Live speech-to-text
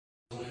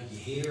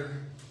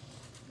here.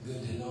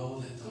 Good to know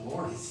that the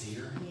Lord is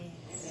here.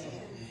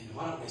 And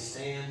why don't we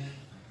stand?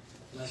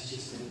 Let's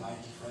just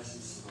invite the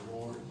presence of the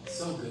Lord. It's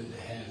so good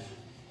to have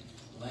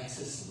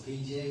Alexis and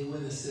PJ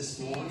with us this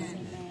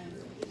morning.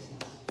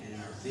 And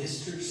our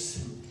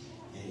visitors.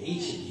 And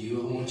each of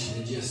you, I want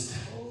you to just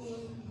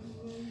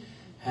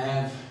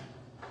have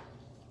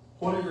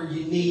whatever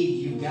you need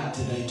you've got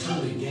today.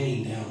 Turn the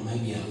gain down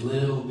maybe a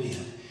little bit.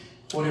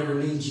 Whatever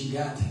needs you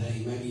got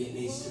today, maybe it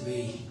needs to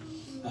be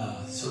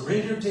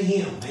surrendered to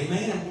Him.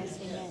 Amen?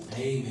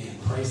 Amen.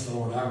 Praise the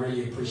Lord. I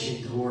really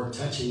appreciate the Lord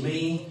touching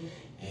me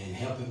and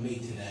helping me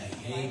today.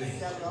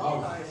 Amen.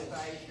 All right.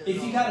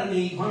 If you got a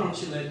need, why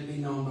don't you let it be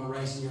known by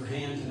raising your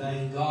hand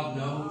today? God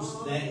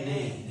knows that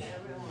need.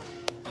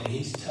 And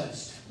He's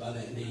touched by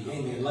that need.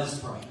 Amen. Let's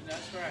pray.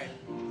 That's right.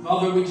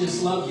 Father, we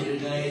just love you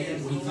today,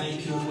 and we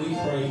thank you and we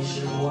praise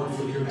you, Lord,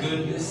 for your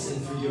goodness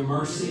and for your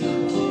mercy.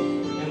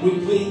 And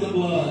we plead the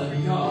blood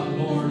of God,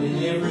 Lord,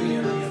 in every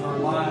area of our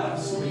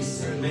lives. We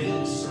submit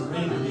and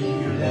surrender to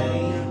you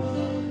today.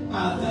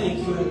 I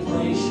thank you and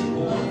praise you,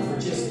 Lord, for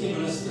just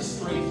giving us the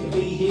strength to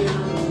be here.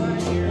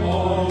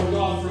 Oh,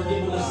 God, for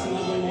giving us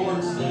another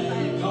Lord's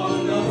Day. God,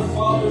 another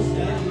Father's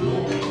Day,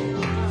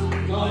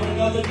 Lord. God,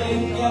 another day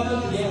to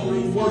gather together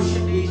and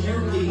worship with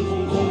your people,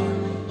 Lord.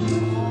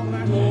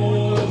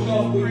 Oh,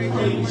 God, we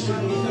praise you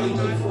and we thank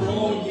you for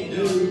all you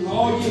do,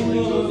 all you do,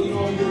 and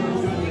all you're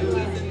going to do.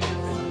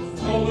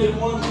 Holy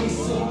One, we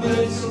submit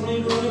and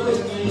surrender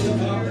everything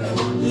about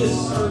this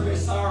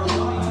service, our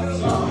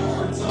lives, our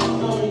hearts, our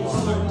homes,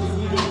 serve to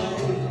you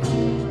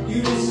today.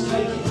 You just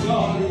take it,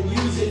 God, and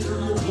use it for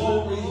your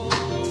glory.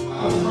 I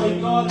pray,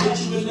 God, that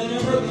you would let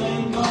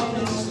everything, God,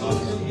 that's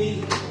spoken be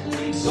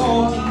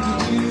exalting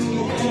to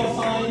you,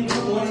 edifying to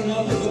one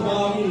another, the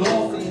body,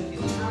 Lord.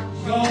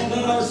 God,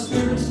 let our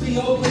spirits be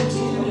open to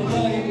you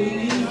today. We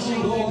need you,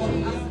 Lord.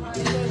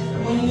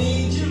 We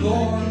need you,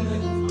 Lord.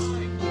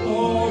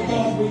 Oh,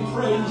 God, we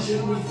praise you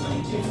and we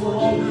thank you for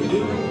all you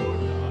do.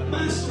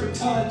 Master,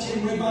 touch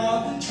and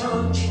revive the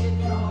church.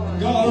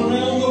 God,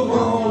 around the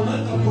world,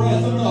 let the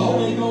breath of the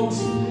Holy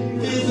Ghost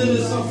visit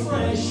us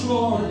afresh,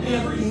 Lord.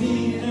 Every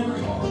need and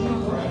every heart,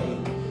 we pray.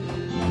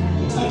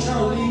 Touch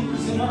our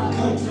leaders in our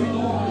country,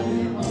 Lord.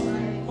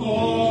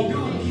 Oh,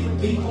 God, give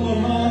people a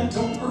mind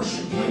to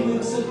worship you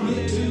and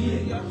submit to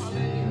you.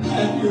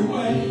 Have your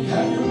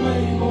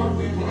way, Lord,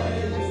 we pray.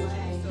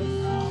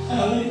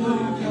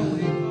 Hallelujah.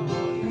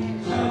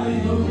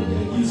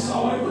 Hallelujah. You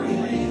saw every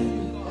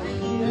hand.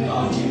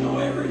 God, you know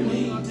every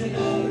need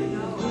today.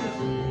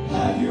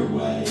 Have your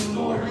way,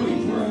 Lord, we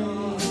pray.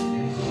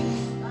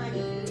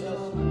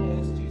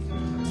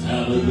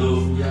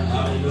 Hallelujah,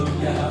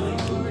 hallelujah,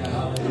 hallelujah,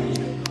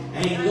 hallelujah.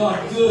 Ain't God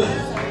good?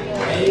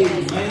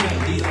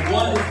 Amen. He's a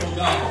wonderful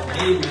God.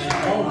 Amen.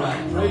 All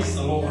right, praise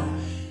the Lord.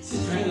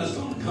 Sister Anna's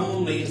going to come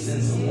and lead us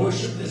in some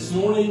worship this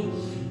morning.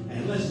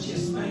 And let's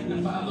just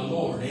magnify the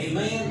Lord.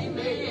 Amen.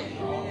 Amen.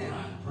 All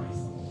right, praise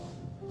the Lord.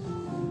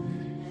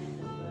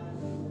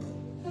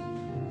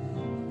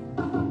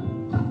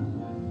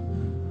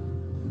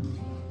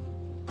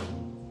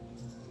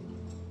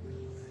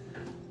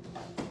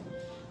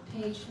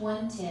 Page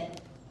 110.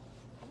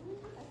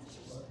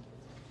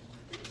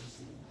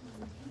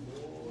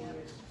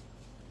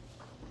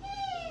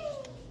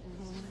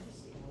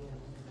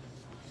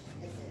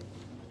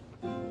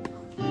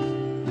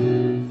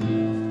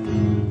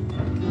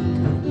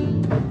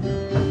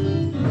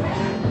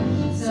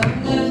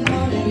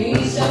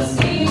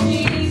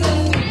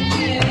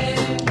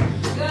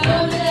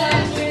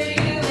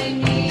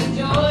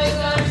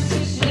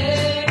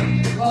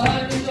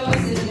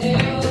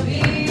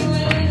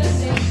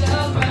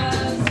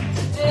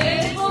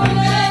 Hey!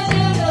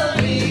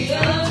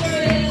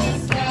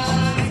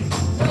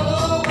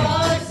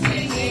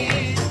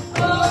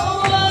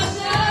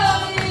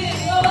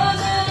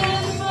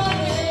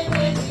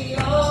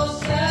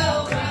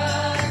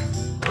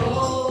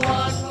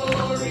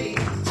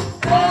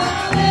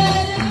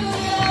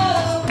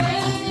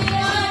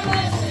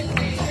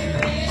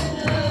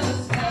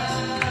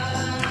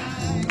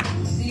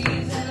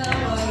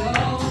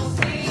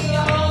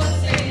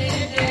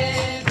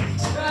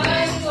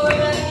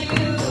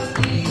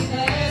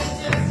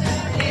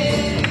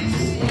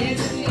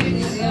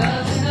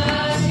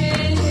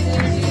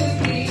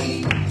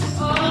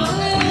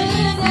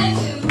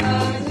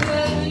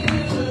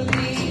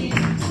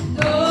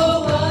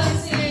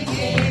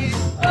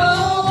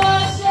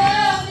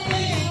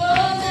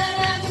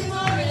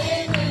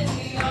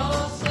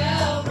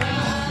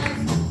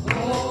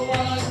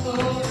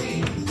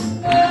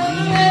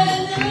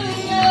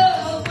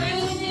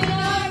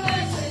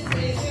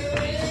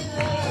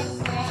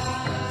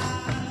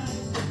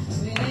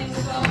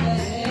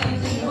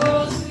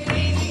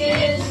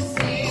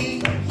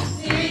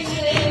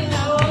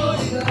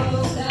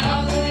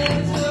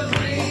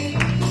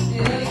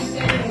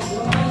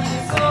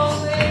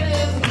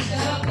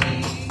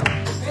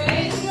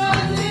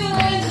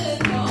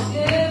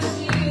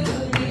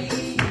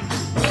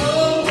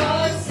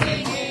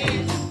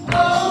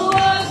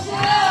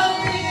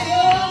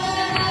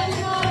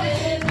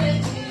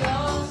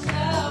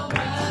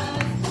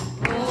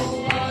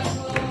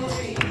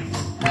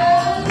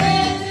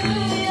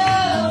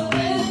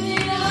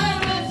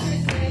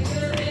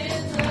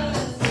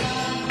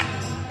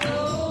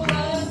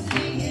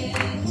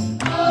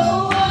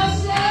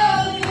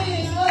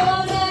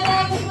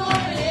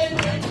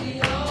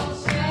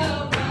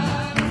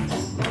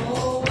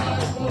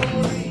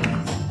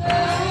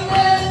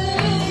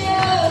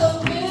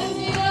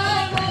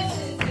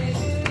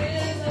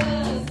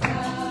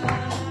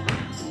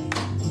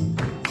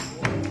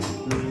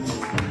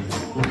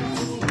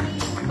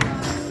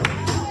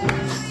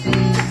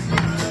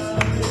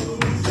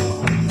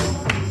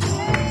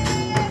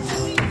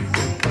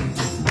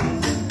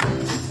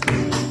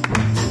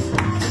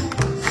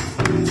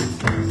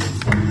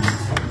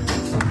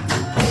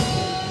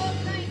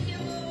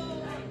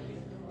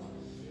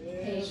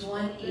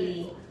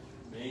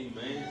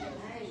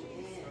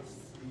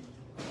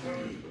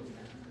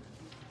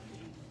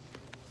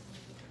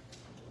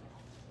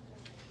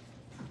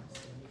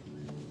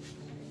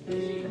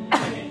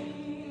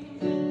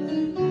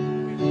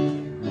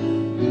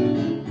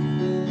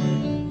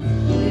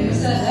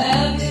 There's a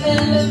happy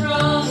land of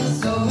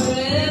promise over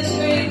every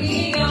great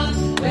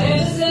beyond, where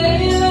the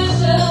Savior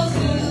shall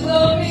soon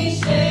glory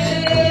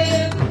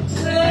share,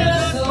 where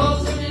our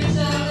souls are rich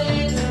and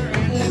later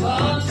and live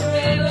on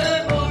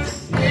forevermore.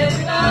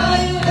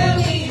 Everybody will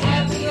be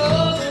happy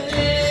over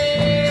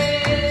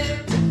there.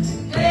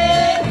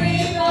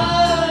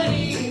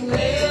 Everybody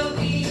will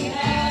be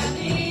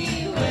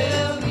happy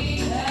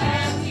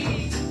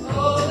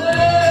over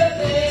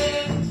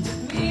there.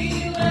 We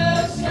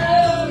will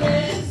shout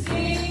and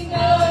sing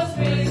God's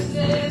praise.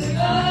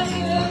 Everybody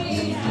will be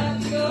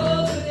happy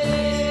over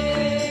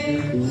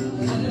there.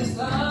 Brothers,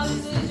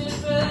 fathers, sisters,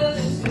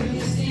 brothers, we'll be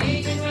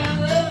singing round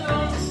the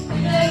throne,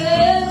 and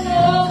let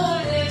no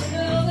one ever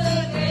know the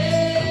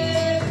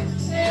care.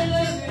 And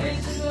the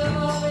Christians of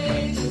all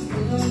ages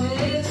will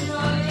live in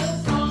royal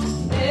song.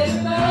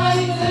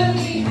 Everybody will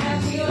be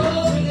happy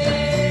over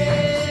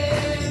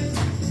there.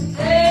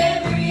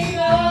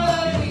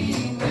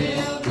 Everybody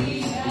will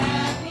be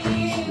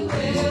happy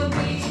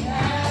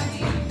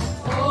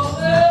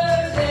over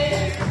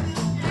there.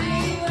 We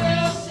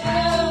will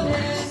shout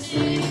and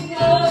sing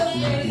God's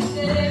praise.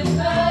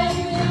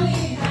 Everybody will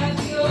be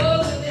happy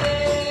over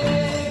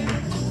there.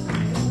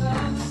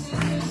 Brothers,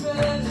 sisters,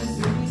 brothers,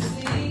 we'll be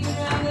singing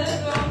round the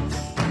throne,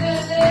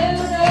 and let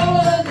no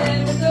one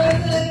ever know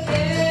the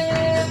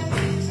care.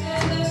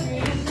 And the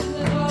Christians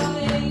of all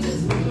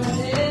ages will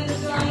live in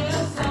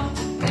royal song.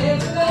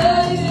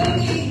 Everybody will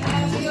be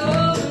happy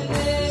over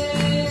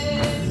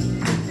there.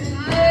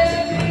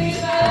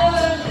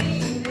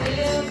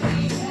 Everybody will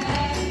be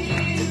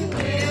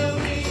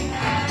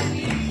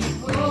happy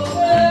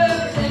over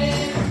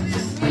there.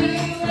 We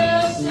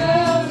will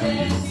shout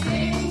and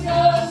sing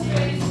God's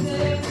praise.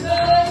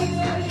 Everybody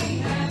will be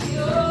happy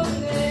over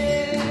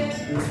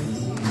there.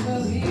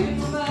 We'll hear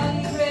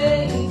nobody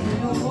praying,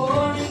 no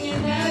warning in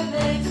that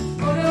land.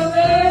 For the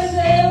words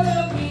there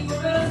will be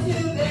for us to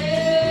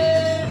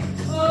bear.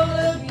 All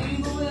the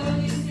people will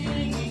be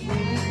singing,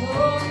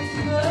 glory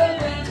to the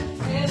Lamb.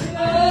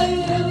 Everybody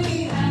will be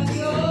happy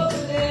over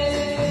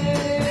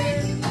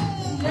there.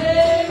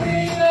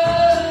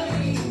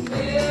 Everybody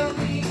will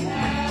be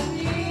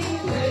happy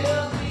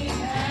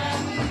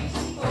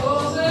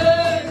over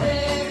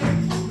there.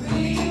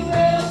 We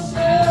will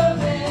shout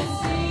and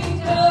sing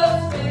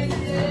God's praise.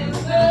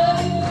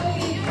 Everybody will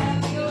be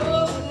happy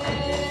over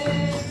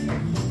there.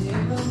 They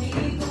will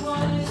meet the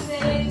one who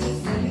saved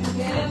us, and who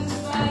kept us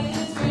by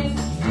His grace,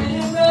 and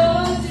who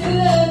rose to the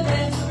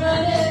dead to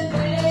run and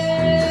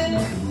bear.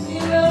 We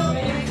will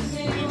praise His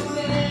name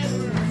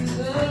forever, and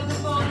look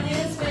upon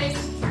His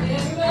face.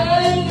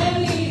 Everybody will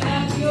be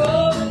happy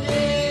over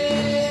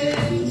there.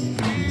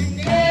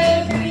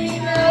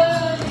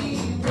 Everybody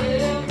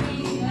will be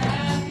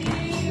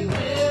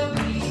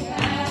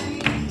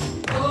happy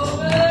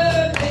over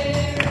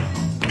there.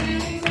 We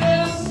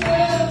will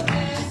shout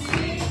and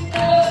sing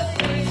God's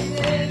praise.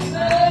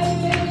 Everybody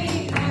will be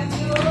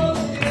happy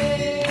over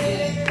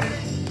there.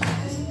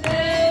 And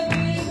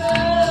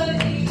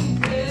everybody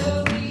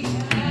will be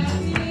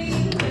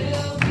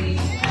happy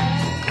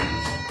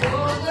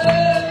over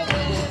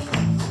there.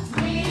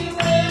 We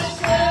will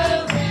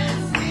shout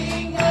and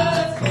sing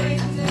God's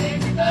praise.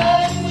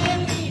 Everybody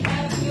will be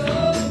happy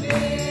over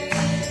there.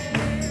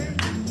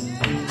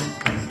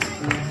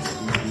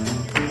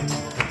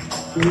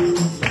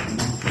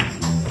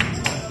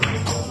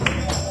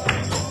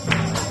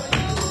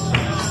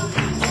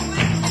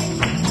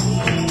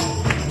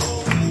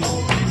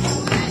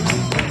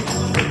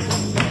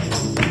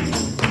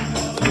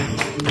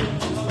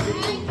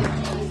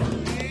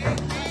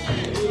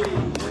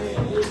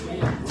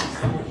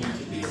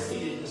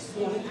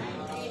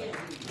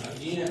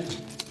 Again,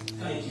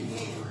 thank you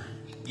for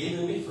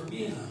giving me for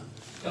being a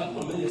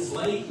couple of minutes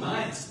late.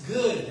 It's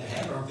good to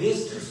have our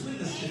visitors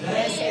with us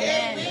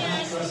today. And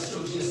I trust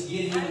you'll just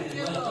get in and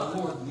let the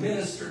Lord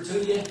minister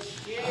to you.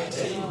 I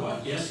tell you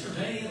what,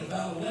 yesterday at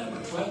about 11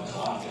 or 12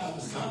 o'clock, I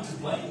was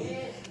contemplating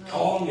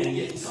calling and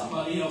getting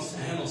somebody else to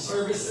handle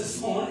service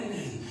this morning,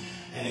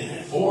 and then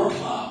at 4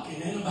 o'clock,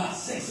 and then about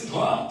 6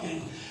 o'clock,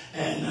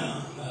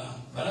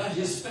 but I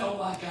just felt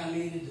like I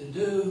needed to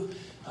do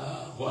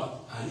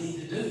what I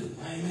need to do.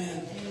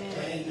 Amen.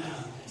 And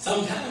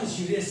sometimes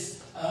you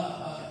just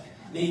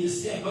need to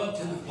step up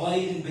to the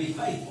plate and be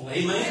faithful.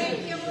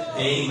 Amen.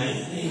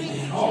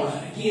 Amen. All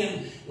right.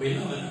 Again, we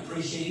love and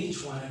appreciate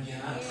each one of you.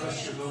 And I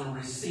trust you're going to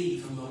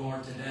receive from the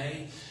Lord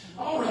today.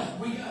 All right.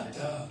 We got.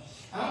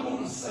 I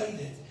want to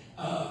say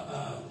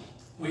that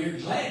we're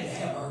glad to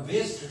have our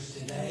visitors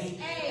today.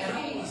 And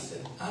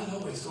I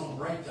know it's going to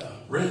break the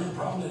rhythm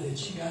probably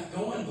that you got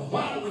going, but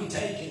why don't we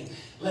take and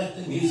let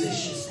the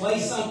musicians play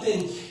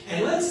something,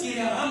 and let's get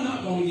out. I'm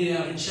not going to get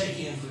out and shake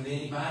hands with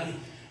anybody.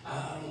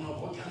 I don't know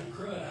what kind of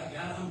crud I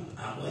got.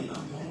 I believe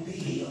I'm going to be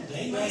healed.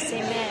 Amen.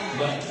 Amen.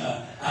 But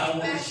I don't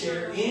want to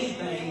share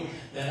anything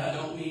that I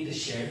don't need to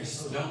share,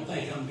 so don't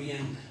think I'm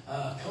being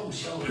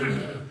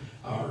cold-shouldered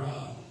or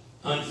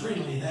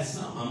unfriendly. That's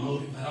not my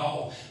motive at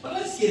all. But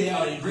let's get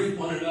out and greet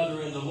one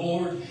another in the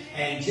Lord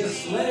and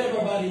just let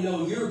everybody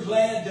know you're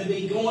glad to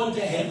be going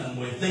to heaven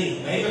with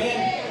them.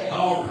 Amen?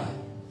 All right.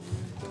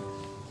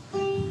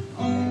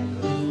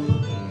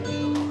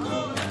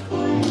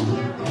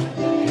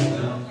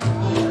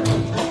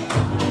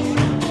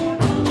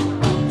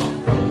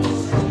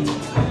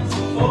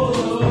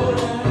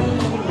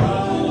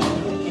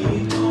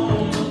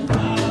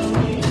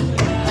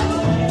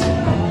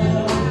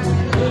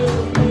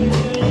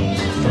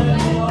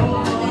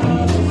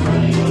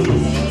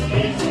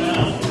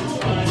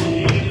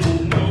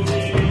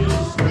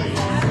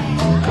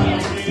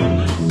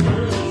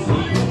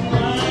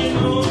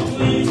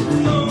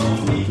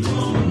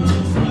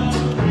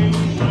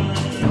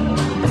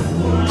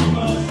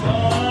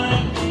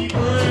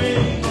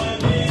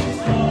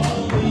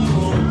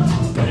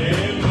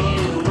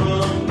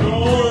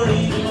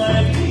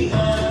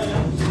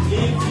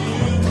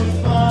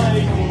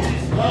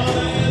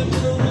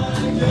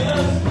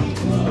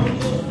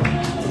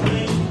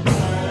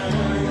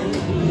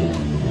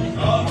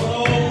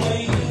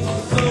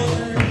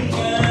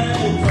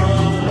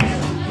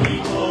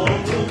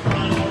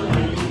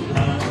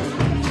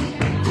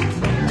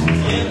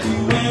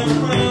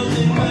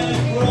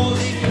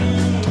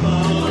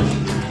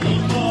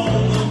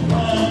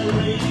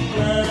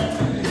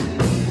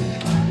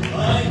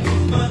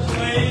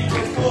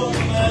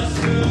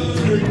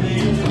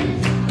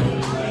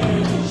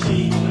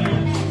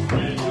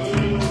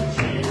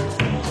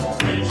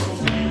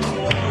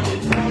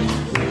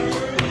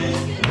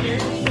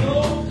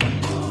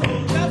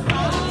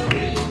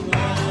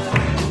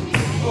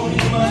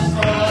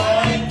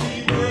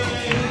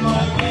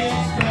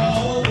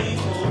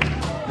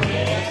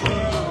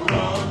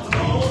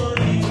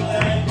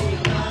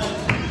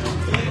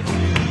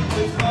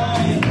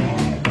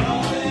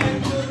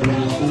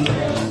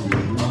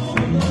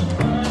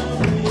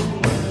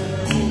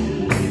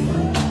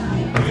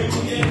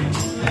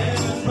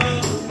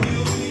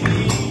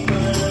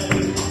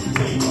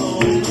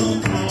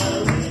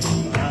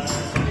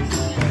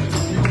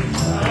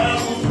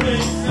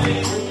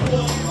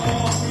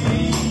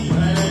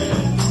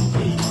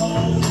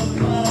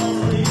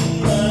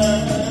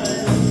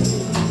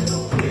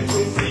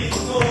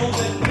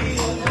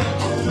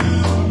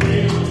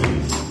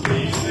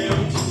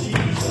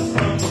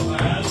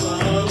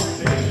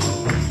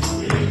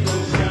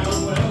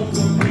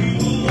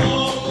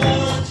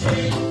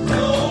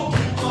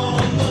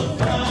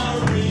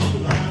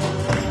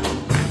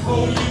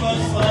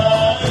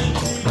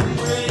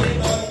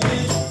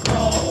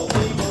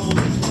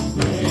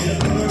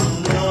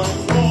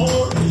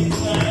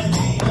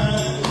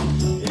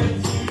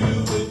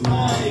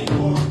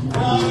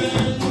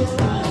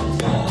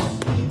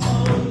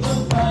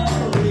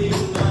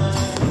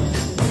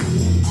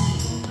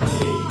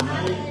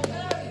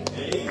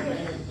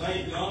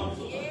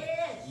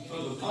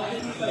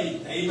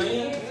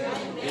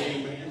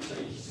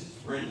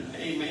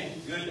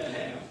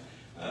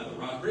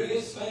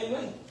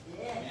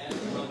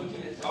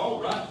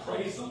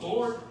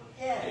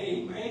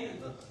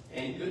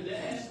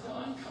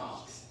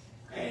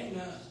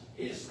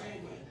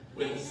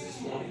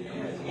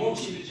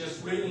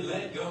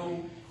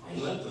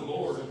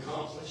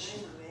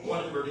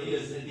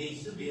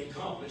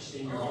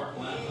 In your heart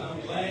and life.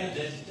 I'm glad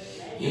that,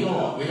 you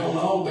know, we don't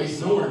always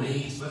know our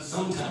needs, but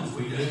sometimes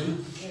we do,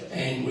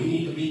 and we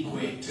need to be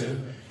quick to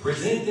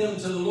present them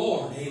to the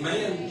Lord.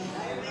 Amen.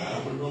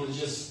 We're going to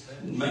just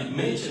make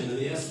mention of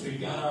this.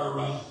 We've got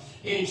our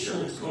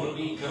insurance going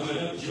to be coming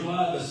up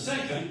July the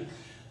 2nd,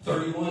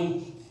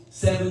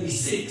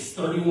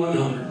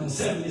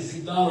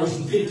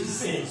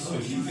 $3,176.50. So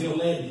if you feel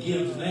led to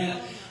give to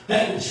that,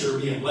 that would sure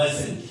be a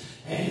blessing.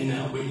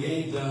 And we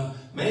gave the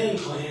Man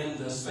Clan,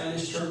 the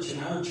Spanish church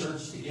and our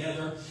church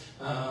together,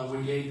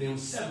 we gave them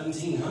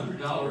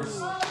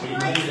 $1,700. We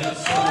made it up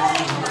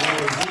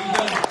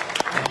 $1,700.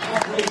 I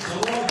praise the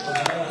Lord for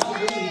that. I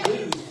really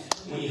do.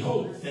 We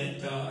hope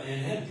that,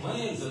 and had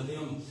plans of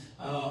them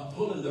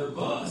pulling their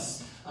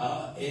bus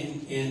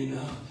in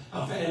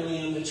a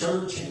family in the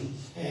church,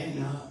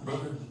 and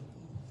Brother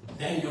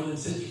Daniel and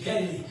Sister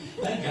Katie,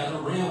 they got a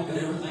ramp and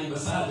everything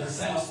beside their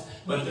house,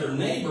 but their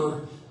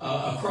neighbor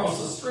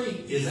across the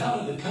street is out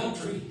of the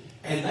country,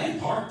 and they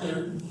parked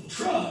their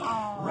truck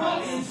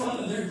right in front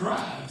of their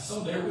drive. So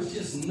there was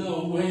just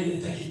no way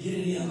that they could get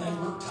it in. They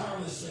worked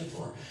tirelessly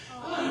for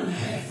an hour and a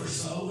half or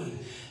so.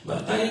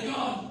 But thank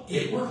God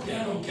it worked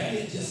out okay.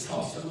 It just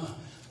cost them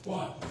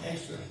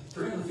extra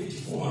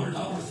 $350, $400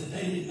 that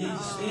they didn't need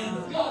to spend.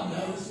 But God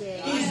knows.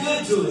 He's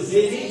good to us,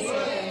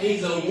 isn't He?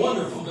 He's a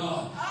wonderful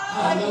God.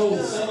 I know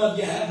some of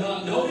you have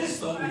not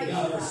noticed, but we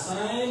got our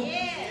sign.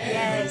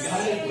 And we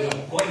got it. We'll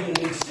plug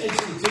an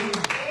extension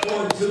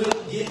cord to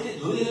it, get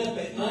it lit up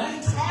at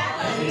night.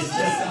 And it's just,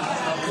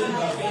 I believe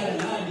I've got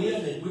an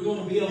idea that we're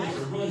going to be able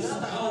to run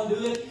some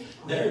conduit.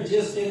 They're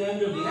just in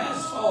under the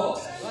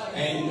asphalt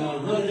and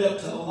run it up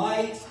to the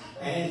light.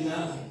 And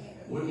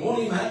we won't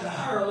even have to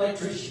hire an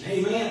electrician.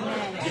 Amen.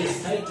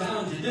 Just take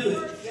time to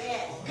do it.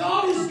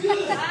 God is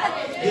good.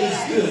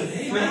 He's good.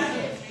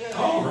 Amen.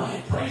 All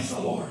right, praise the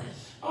Lord.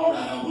 All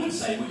right, I would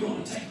say we're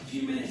going to take a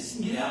few minutes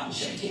and get out and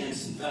shake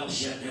hands and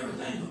fellowship and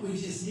everything, but we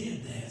just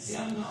did that. See,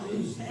 I'm not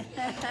losing it.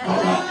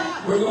 All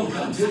right, we're going to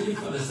come to you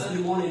for the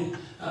Sunday morning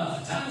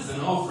tithes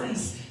and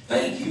offerings.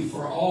 Thank you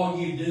for all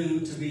you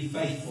do to be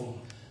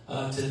faithful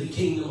to the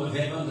kingdom of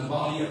heaven, the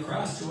body of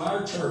Christ, to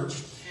our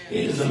church.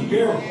 It is a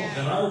miracle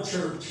that our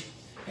church,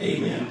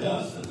 amen,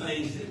 does the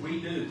things that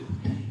we do.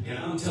 And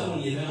I'm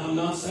telling you that I'm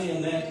not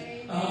saying that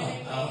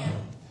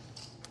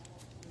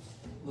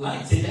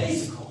like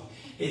today's call.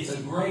 It's a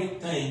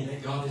great thing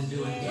that God is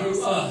doing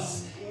through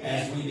us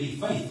as we be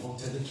faithful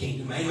to the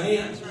kingdom.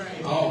 Amen?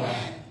 All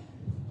right.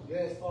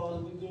 Yes, Father,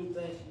 we do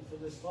thank you for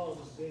this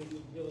Father's Day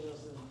you've given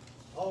us, and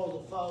all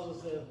the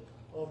fathers that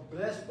are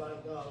blessed by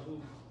God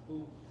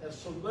who have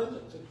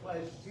surrendered to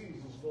Christ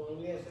Jesus, Lord.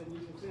 And we ask that we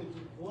continue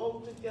to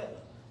grow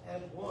together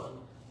as one,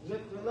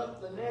 lifting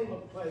up the name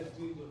of Christ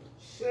Jesus,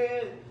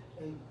 share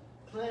and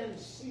plant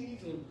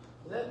seeds and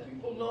let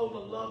people know the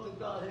love that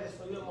God has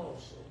for them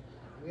also.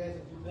 We ask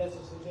that you bless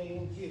us today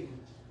in giving.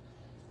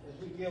 As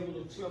we give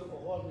with a cheerful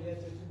heart, we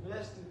ask that you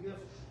bless the gift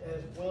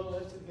as well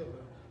as the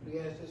giver. We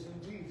ask this in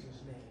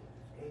Jesus' name.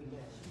 Amen.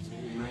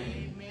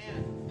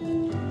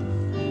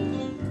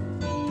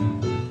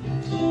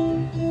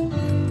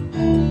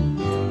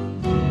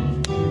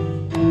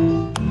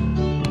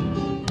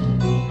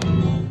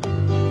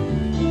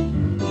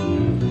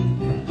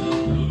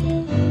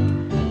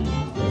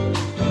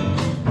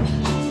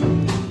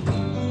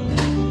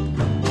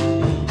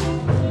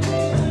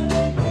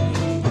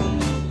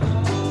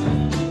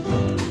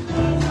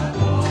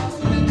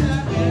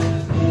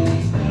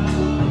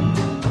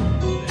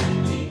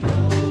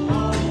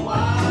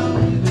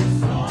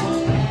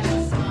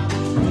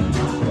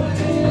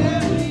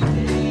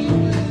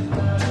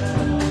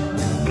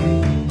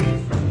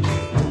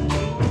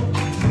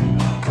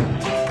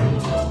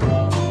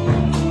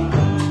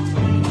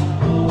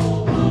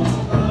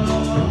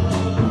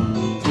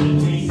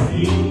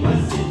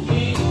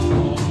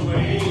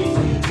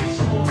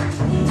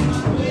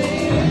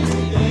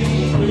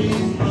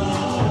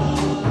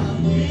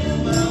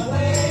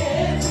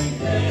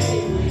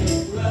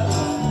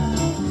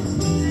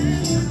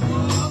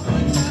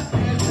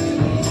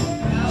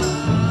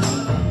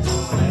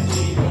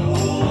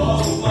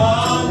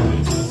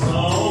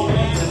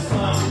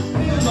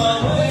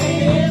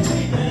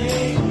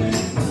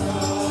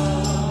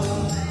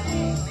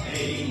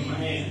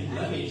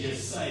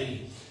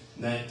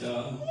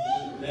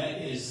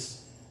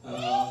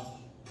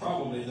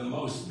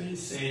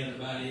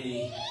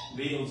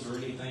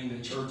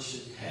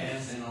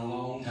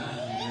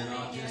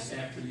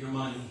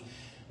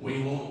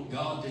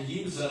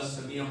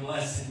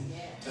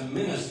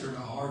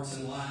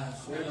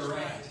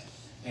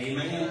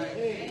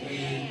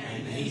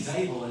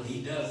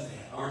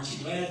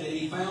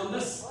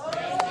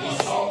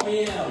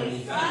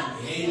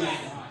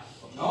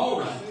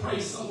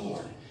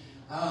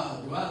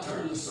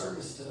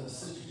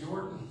 Sister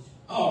Jordon.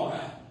 All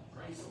right.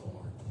 Praise the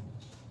Lord.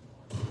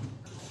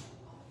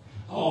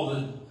 All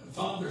the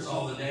fathers,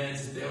 all the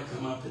dads, if they'll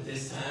come up at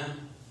this time.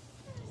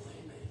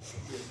 Amen.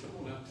 Just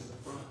come on up to the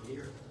front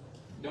here.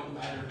 Don't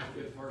matter if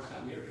you're the first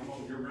time here. Come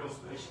on, you're real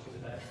special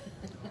today.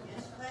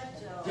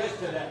 Just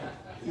today.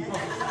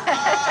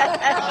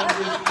 I'm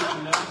just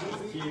keeping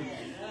up with you.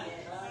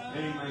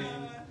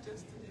 Amen.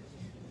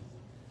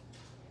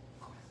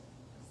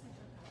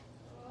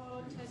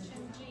 Oh, touch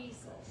him,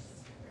 Jesus.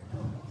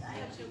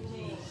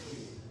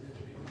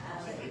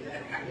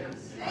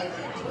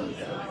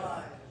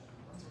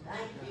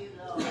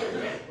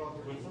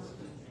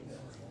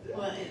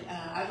 Well,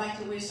 I'd like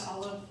to wish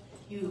all of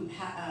you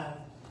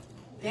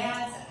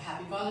dads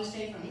happy Father's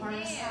Day from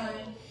Harness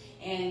Time.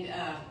 And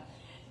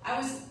I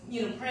was,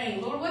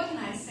 praying, Lord, what can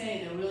I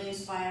say to really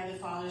inspire the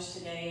fathers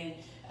today?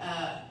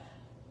 And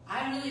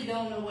I really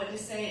don't know what to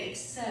say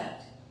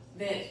except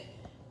that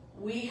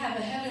we have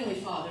a Heavenly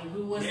Father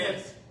who was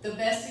the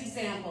best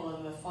example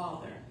of a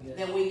father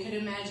that we could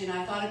imagine.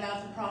 I thought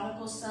about the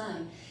prodigal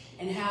son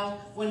and how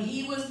when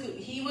he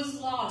was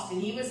lost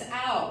and he was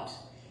out,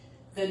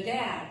 the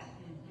dad,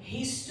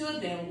 he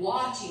stood there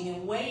watching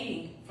and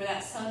waiting for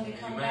that son to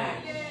come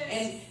back.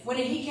 And when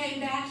he came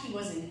back, he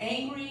wasn't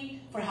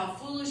angry for how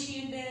foolish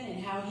he had been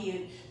and how he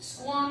had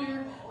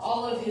squandered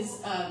all of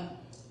his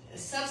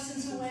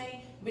substance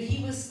away, but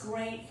he was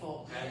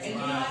grateful. And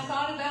I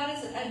thought about it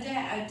as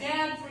a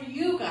dad for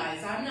you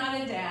guys. I'm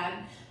not a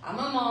dad. I'm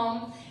a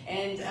mom,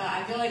 and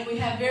I feel like we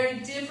have very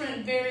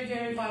different, very,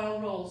 very vital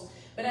roles.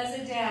 But as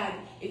a dad,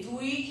 if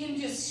we can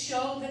just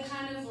show the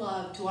kind of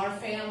love to our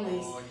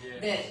families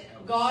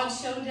that God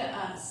showed to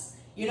us,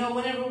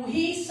 whenever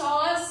he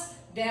saw us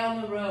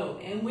down the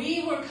road and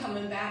we were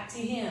coming back to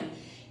him,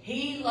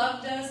 he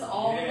loved us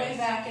all the way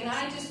back. And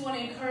I just want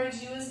to encourage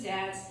you as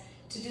dads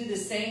to do the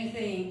same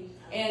thing.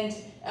 And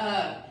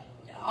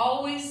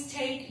always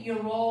take your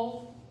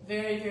role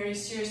very, very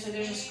seriously.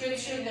 There's a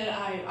scripture that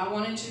I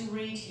wanted to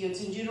read to you.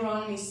 It's in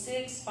Deuteronomy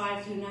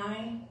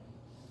 6:5-9.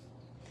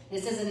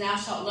 It says, "And thou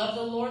shalt love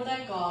the Lord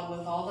thy God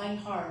with all thine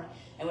heart,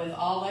 and with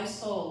all thy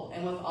soul,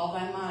 and with all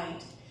thy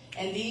might.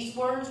 And these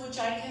words which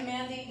I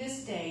command thee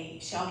this day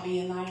shall be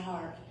in thine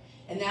heart.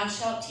 And thou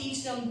shalt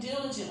teach them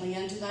diligently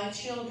unto thy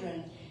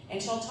children,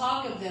 and shalt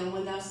talk of them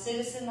when thou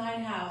sittest in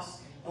thine house,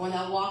 and when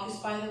thou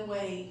walkest by the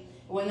way,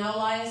 and when thou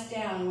liest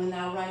down, and when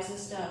thou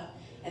risest up.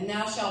 And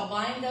thou shalt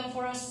bind them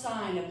for a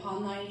sign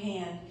upon thine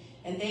hand,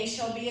 and they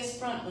shall be as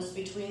frontlets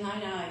between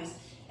thine eyes.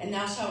 And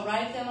thou shalt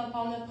write them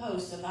upon the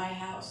posts of thy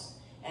house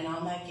and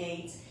on thy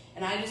gates.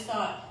 And I just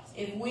thought,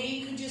 if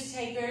we could just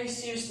take very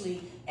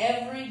seriously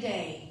every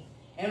day,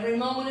 every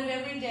moment of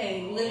every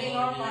day, living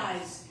our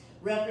lives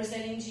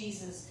representing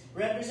Jesus,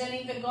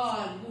 representing the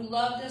God who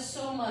loved us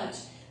so much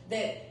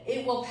that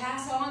it will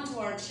pass on to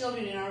our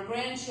children and our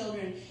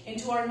grandchildren and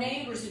to our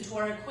neighbors and to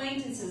our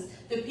acquaintances.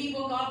 The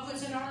people God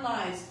puts in our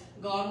lives,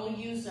 God will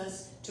use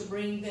us to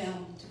bring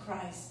them to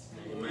Christ.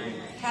 Amen.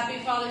 Happy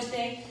Father's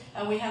Day.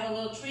 We have a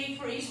little treat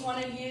for each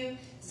one of you,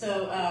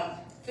 so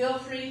feel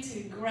free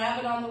to grab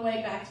it on the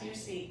way back to your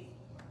seat.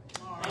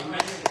 Amen.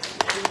 Amen.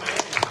 Praise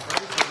the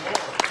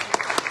Lord.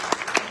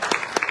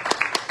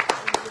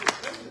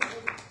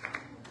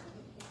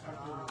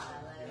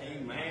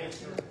 Amen.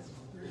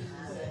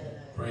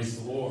 Praise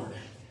the Lord.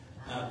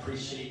 I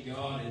appreciate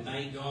God and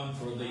thank God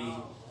for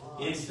the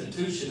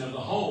institution of the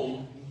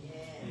home.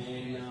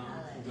 And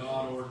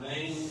God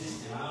ordained,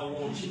 and I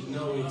want you to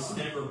know it's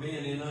never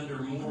been in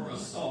under more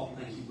assault,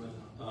 thank you,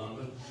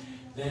 Brother,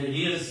 than it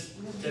is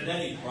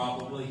today,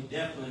 probably,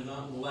 definitely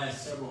not in the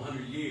last several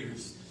hundred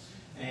years.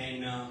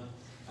 And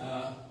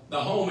the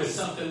home is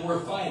something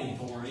worth fighting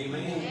for,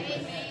 amen?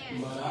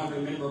 Amen. But I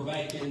remember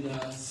back in the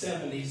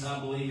 70s, I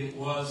believe it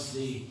was,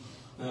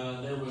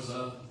 there was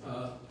a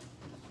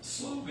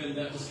slogan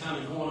that was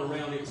kind of going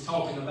around. It was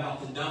talking about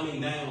the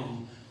dumbing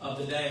down of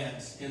the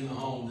dads in the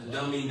home, the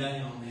dumbing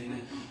down,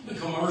 and the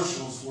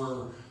commercials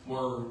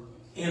were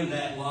in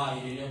that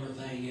light and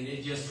everything, and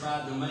it just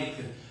tried to make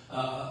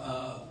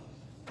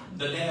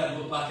the dad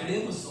look like an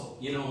imbecile,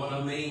 you know what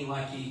I mean,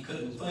 like he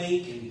couldn't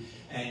think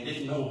and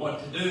didn't know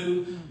what to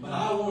do. But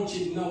I want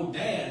you to know,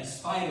 dads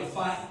fight a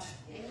fight,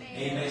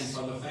 amen,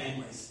 for the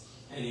families.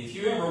 And if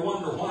you ever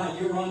wonder why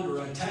you're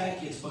under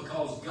attack, it's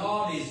because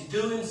God is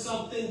doing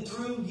something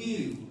through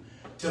you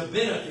to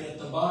benefit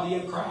the body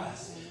of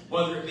Christ.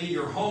 Whether it be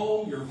your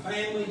home, your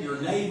family,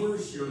 your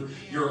neighbors,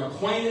 your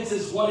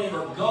acquaintances,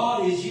 whatever,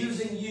 God is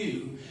using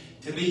you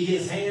to be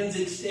His hands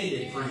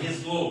extended for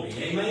His glory.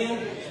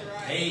 Amen?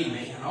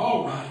 Amen.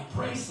 All right.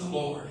 Praise the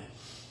Lord.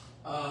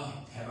 Have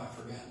I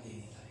forgotten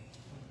anything?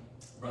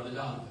 Brother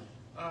Donovan.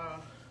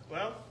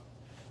 Well,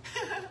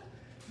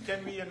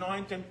 can we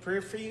anoint and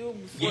pray for you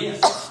before you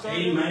get Yes.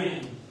 started?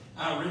 Amen.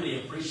 I really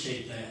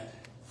appreciate that.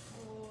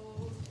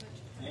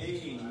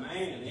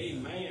 Amen.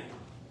 Amen.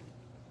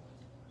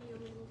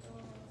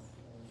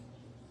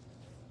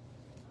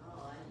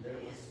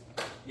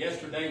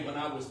 Yesterday when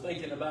I was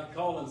thinking about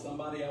calling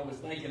somebody, I was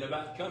thinking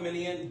about coming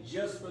in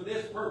just for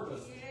this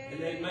purpose and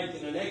then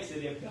making an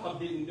exit if God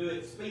didn't do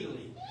it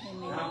speedily.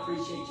 And I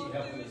appreciate you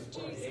helping us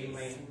pray.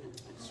 Amen.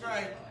 That's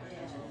right.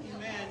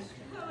 Amen.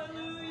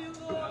 Hallelujah,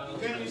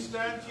 Lord. Can you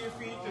stand to your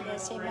feet and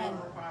let's pray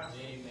for Pastor?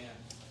 Amen.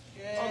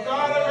 Oh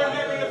God, our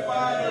Heavenly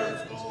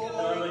Father.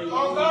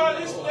 Oh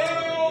God, this day,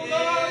 oh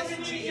God, we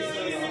need your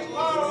healing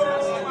power,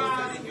 oh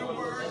God.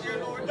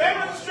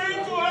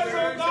 Demonstrate to us,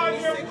 oh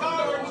God, your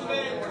power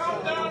today.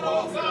 Come down,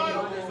 oh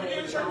God,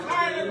 with your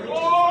kind of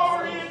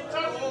glory and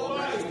touch of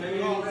life.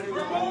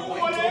 Remove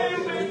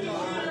whatever is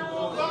here,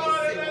 oh God,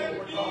 and let it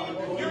be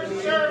your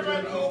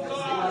servant, oh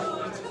God.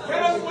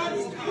 Tell us what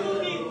you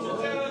need to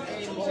tell us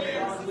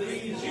today.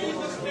 In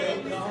Jesus' name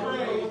we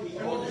pray.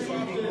 And we'll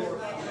receive this.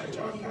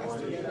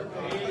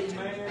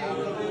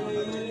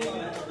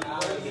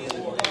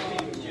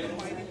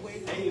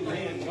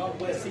 Amen. God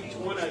bless each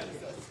one of you.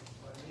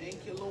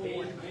 Thank you,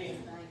 Lord. Amen.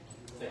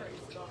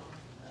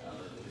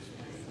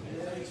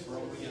 Thanks for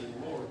obeying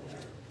the Lord.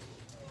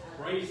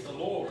 Praise the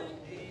Lord.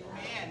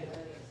 Amen.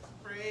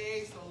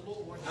 Praise the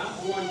Lord. I'm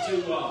going to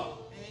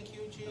Thank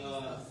you,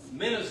 Jesus.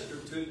 minister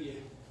to you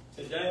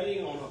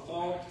today on a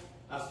thought.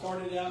 I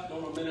started out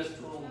going to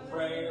minister on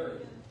prayer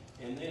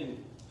and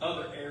then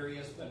other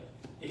areas, but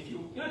if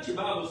you got your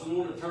Bibles and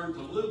want to turn to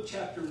Luke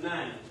chapter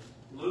 9,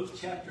 Luke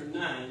chapter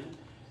 9,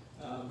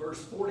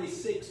 verse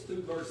 46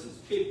 through verses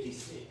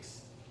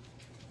 56.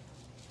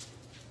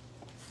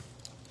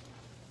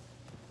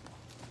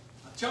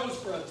 I chose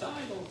for a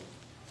title,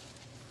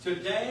 To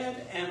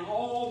Dad and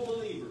All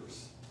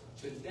Believers.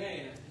 To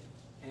Dad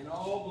and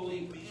All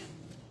Believers.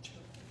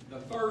 The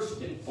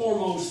first and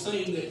foremost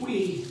thing that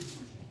we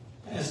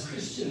as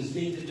Christians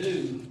need to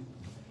do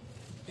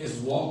is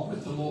walk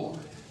with the Lord.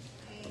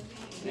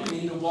 We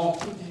need to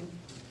walk with Him.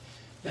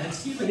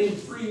 That's giving Him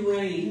free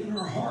rein in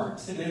our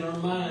hearts and in our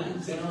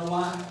minds and our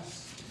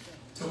lives,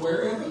 to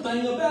where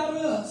everything about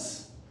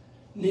us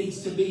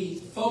needs to be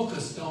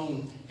focused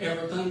on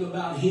everything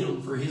about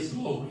Him for His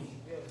glory.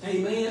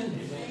 Amen?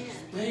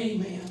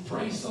 Amen. Amen.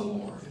 Praise the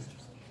Lord.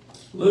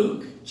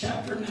 Luke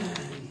chapter 9,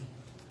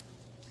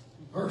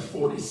 verse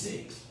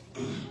 46.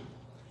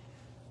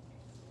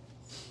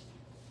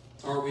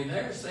 Are we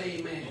there? Say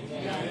amen.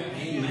 Amen.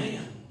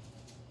 Amen.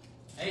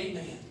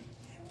 Amen.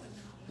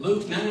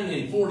 Luke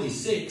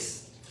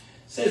 9:46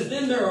 says,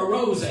 Then there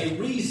arose a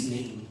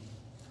reasoning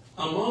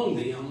among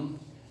them,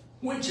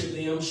 which of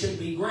them should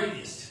be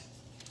greatest.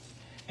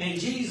 And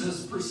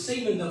Jesus,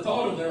 perceiving the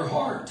thought of their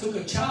heart, took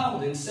a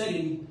child and set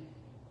him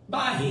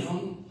by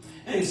him,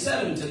 and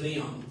said unto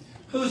them,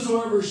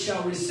 Whosoever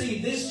shall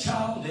receive this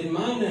child in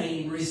my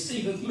name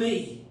receiveth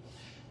me.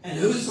 And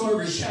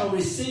whosoever shall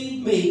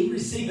receive me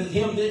receiveth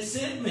him that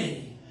sent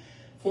me.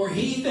 For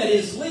he that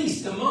is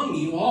least among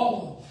you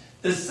all,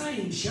 the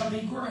same shall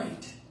be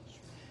great.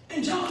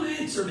 And John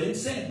answered and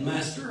said,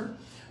 Master,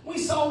 we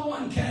saw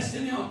one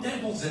casting out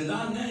devils in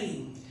thy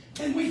name,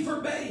 and we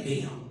forbade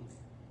him,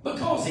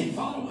 because he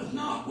followeth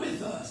not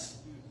with us.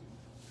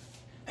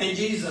 And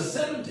Jesus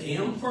said unto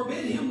him,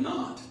 Forbid him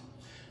not,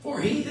 for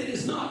he that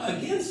is not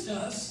against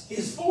us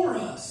is for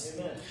us.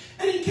 Amen.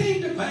 And it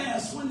came to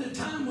pass, when the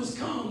time was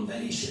come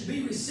that he should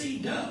be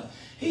received up,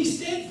 he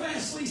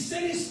steadfastly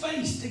set his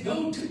face to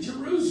go to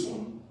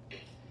Jerusalem,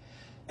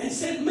 and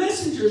sent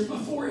messengers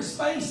before his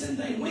face, and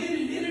they went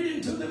and entered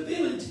into the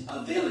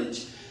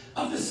village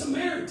of the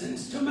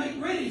Samaritans to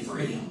make ready for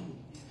him.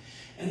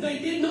 And they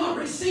did not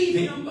receive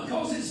him,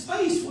 because his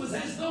face was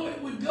as though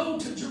it would go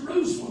to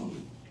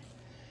Jerusalem.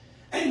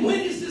 And when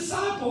his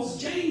disciples,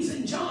 James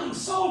and John,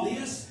 saw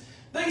this,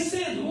 they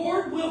said,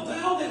 Lord, wilt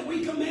thou that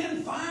we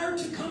command fire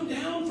to come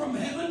down from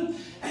heaven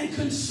and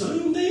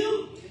consume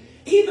them,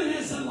 even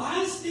as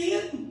Elias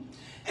did?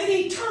 And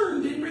he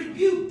turned and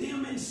rebuked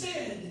them and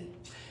said,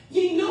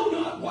 Ye know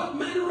not what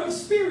manner of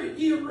spirit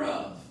ye are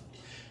of.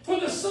 For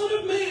the Son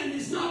of Man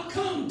is not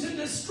come to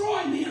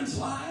destroy men's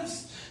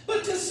lives,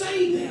 but to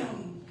save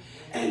them.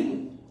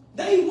 And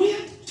they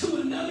went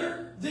to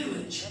another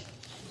village.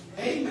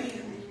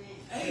 Amen.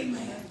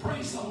 Amen.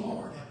 Praise the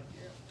Lord.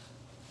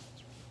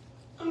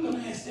 I'm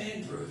going to ask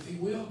Andrew, if he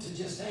will, to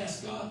just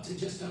ask God to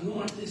just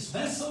anoint this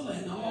vessel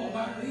and all of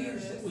our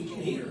ears, that we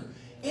can hear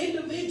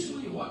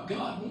individually what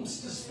God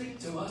wants to speak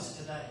to us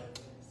today.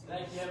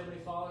 Thank you, Heavenly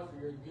Father,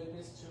 for your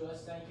goodness to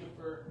us. Thank you,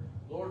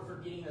 Lord, for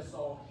getting us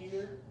all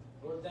here.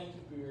 Lord, thank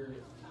you for your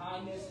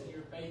kindness and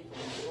your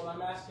faithfulness. Lord,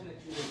 I'm asking that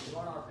you would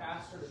anoint our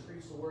pastor to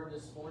preach the word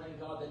this morning.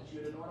 God, that you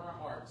would anoint our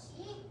hearts,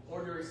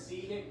 Lord, to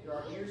receive it,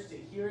 our ears to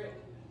hear it.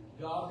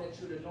 God, that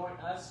you would anoint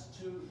us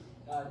to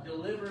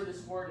deliver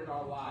this word in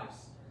our lives.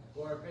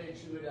 Lord, I pray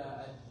that you would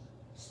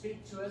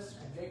speak to us,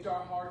 convict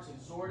our hearts,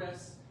 exhort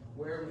us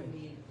where we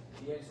need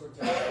the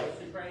exhortation.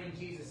 We pray in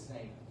Jesus'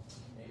 name.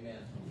 Amen.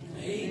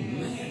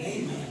 Amen.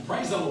 Amen.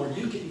 Praise the Lord.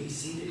 You can be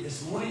seated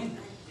this morning.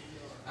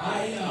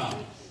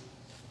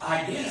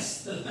 I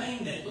guess the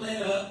thing that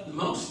led up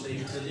mostly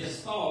to this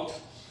thought,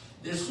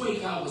 this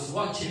week I was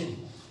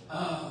watching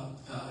a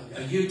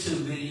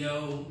YouTube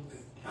video.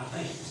 I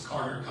think it was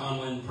Carter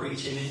Conlon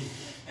preaching it.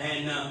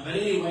 But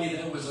anyway,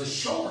 there was a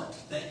short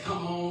that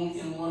come on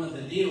in one of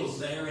the deals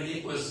there, and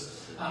it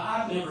was,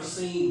 I've never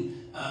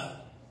seen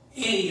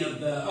any of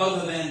the,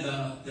 other than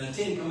the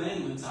Ten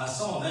Commandments. I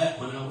saw that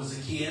when I was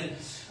a kid.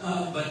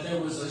 But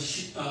there was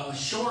a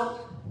short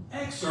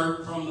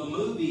excerpt from the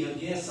movie, I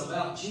guess,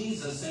 about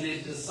Jesus and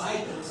his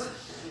disciples.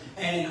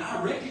 And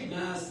I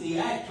recognized the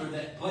actor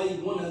that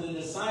played one of the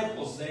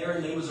disciples there,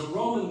 and there was a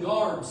Roman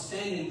guard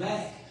standing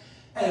back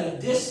at a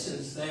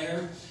distance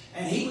there,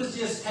 and he was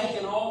just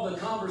taking all the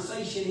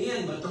conversation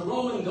in. But the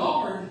Roman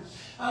guard,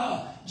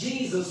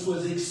 Jesus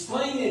was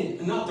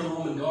explaining, not the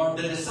Roman guard,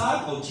 the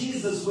disciple,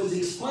 Jesus was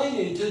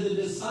explaining to the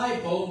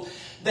disciple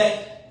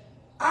that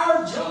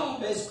our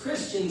job as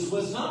Christians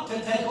was not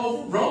to take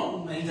over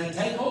Rome and to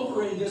take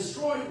over and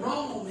destroy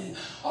Rome and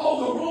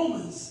all the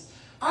Romans.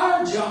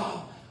 Our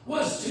job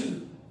was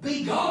to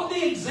be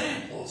godly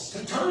examples,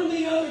 to turn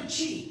the other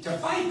cheek, to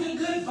fight the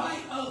good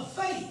fight of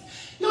faith.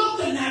 Not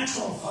the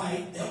natural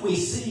fight that we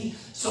see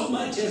so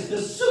much as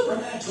the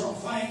supernatural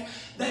fight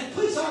that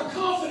puts our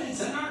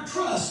confidence and our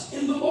trust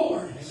in the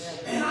Lord. Amen.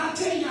 And I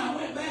tell you, I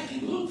went back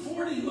and looked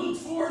for it,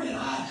 and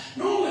I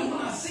normally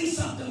when I see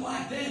something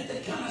like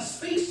that kind of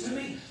speaks to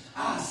me,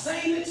 I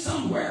save it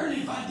somewhere,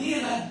 and if I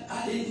did,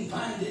 I didn't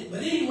find it.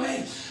 But anyway,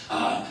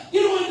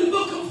 in the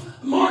book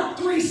of Mark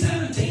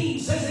 3:17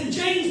 says, And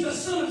James the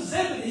son of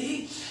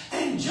Zebedee,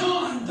 and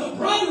John the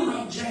brother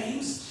of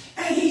James,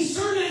 and he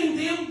surnamed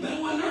them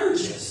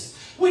Boanerges,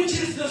 which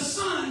is the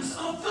sons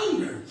of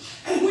thunder.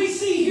 And we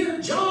see here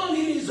John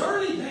in his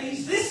early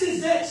days. This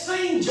is that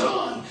same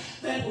John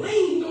that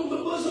leaned on the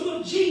bosom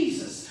of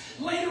Jesus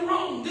later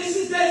on. This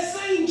is that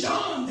same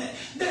John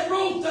that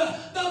wrote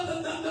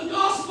the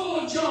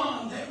Gospel of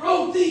John, that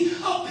wrote the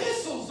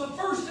epistles, the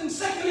 1st and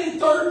 2nd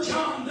and 3rd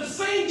John. The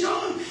same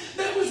John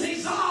that was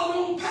exiled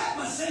on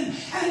Patmos,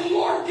 and the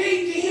Lord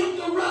gave to him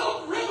the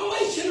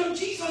revelation of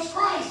Jesus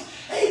Christ.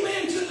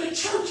 Amen, to the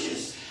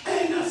churches.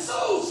 And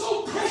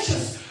so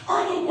precious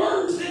are the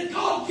words that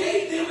God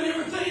gave them and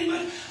everything.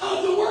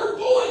 But the word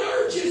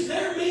Boanerges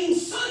there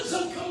means sons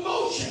of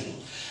commotion,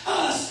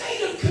 a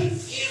state of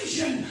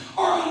confusion,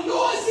 or a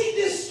noisy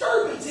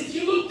disturbance. If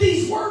you look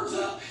these words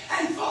up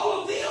and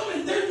follow them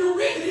and their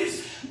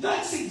derivatives,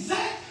 that's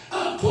exact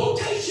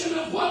quotation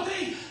of what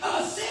they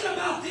said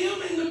about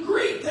them in the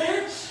Greek.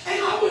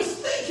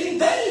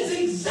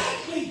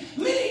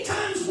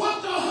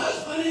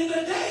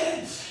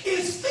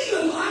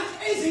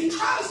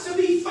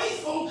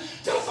 faithful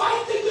to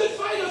fight the good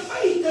fight of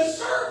faith, to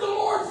serve the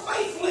Lord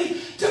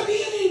faithfully, to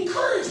be an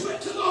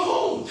encouragement to the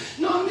home.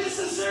 Not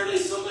necessarily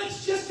so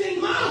much just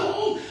in my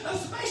home,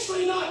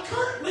 especially not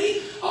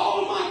currently.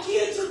 All of my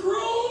kids are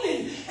grown,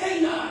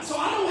 and so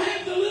I don't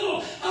have the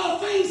little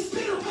things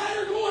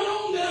pitter-patter going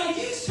on that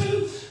I used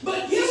to.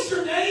 But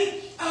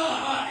yesterday,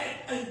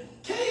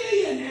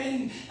 Kay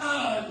and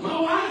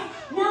my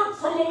wife worked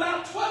from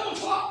about 12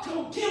 o'clock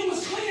till Kim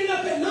was cleaning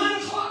up at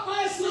 9 o'clock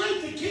last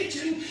night, the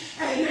kitchen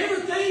and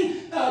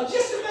everything,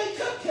 just to make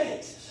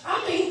cupcakes.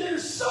 I mean,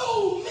 there's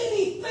so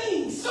many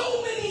things,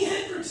 so many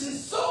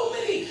hindrances, so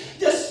many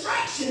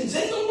distractions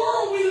in the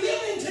world we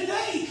live in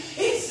today.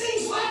 It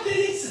seems like that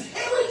it's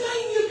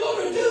everything you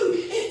go to do,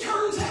 it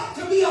turns out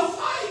to be a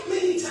fight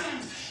many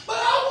times. But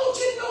I want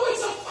you to know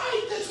it's a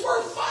fight that's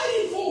worth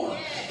fighting for.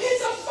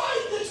 It's a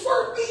fight that's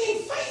worth being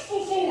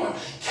faithful for.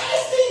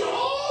 Casting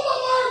all of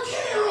our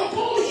care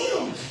upon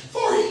Him,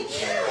 for He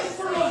careth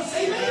for us.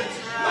 Amen.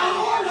 My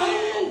heart, I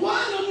don't know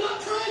why, and I'm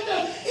not trying to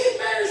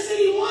embarrass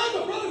anyone,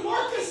 but Brother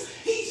Marcus,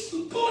 he's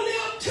pulling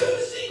out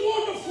Tuesday,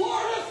 going to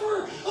Florida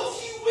for a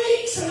few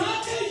weeks, and I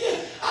tell you,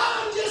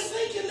 I'm just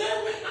thinking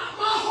there went not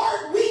my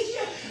heart with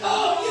you.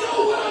 You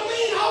know what I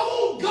mean? I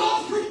want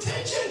God's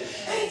protection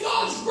and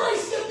God's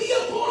grace to be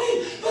upon him,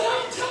 but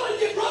I'm telling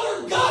you,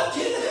 brother, God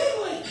can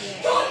handle it.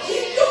 God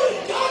can do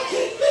it. God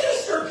can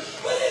minister.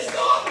 But as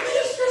God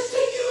ministers to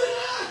you and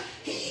I,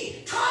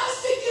 He tries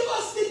to give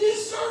us the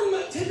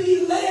discernment to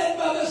be led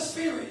by the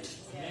Spirit.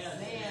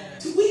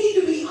 So we need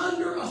to be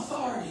under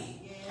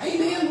authority.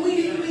 Amen. We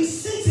need to be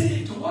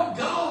sensitive to what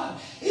God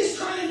is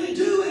trying to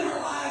do in our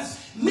lives.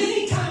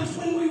 Many times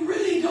when we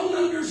really don't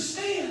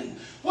understand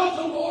what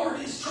the Lord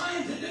is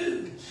trying to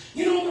do.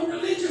 You know, the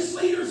religious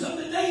leaders of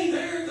the day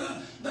there,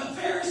 the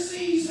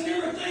Pharisees and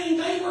everything,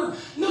 they were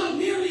not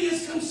nearly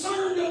as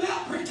concerned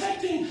about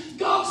protecting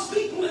God's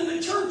people in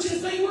the church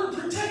as they were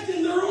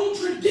protecting their own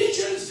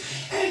traditions,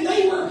 and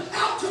they were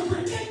out to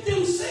protect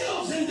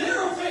themselves and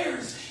their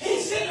affairs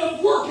instead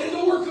of working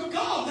the work of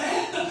God. They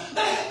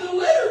had the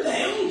letter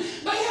down.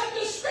 They had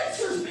the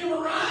scriptures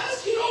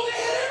memorized. You know, they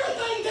had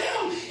everything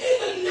down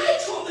in the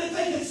natural that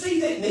they could see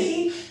that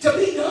need to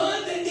be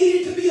done, that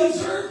needed to be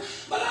observed.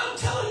 But I'm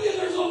telling you,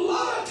 there's a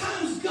lot of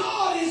times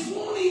God is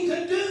wanting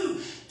to do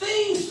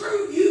things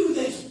through you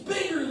that's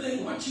bigger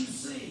than what you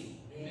see.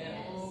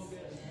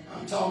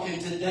 I'm talking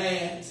to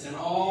dads and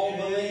all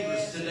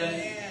believers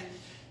today.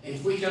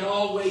 If we can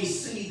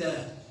always see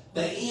the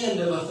end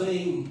of a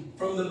thing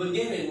from the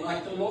beginning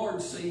like the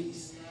Lord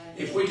sees.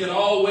 If we can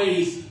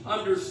always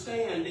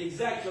understand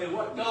exactly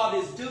what God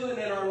is doing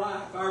in our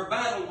life, our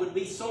battle would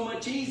be so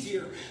much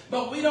easier.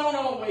 But we don't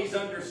always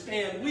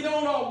understand. We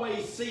don't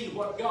always see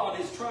what God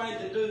is trying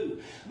to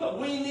do. But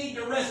we need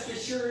to rest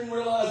assured and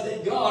realize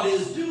that God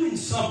is doing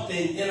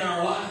something in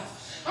our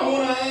life. I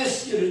want to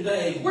ask you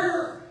today,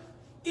 where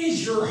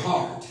is your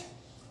heart?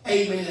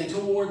 Amen.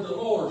 Toward the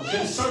Lord,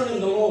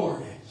 concerning the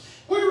Lord.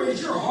 Where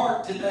is your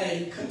heart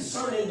today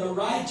concerning the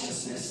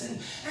righteousness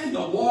and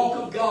the walk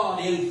of God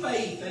in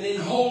faith and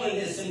in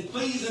holiness and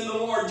pleasing the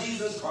Lord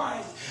Jesus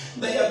Christ?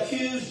 They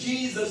accused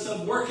Jesus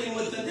of working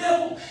with the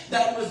devil.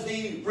 That was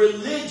the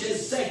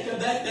religious sect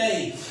of that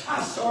day.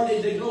 I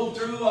started to go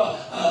through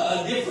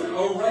a different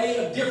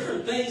array of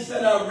different things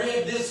that I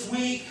read this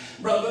week.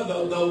 Brother,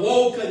 the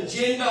woke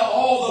agenda,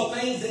 all the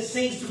things that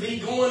seems to be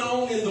going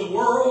on in the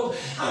world.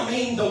 I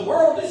mean, the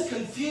world is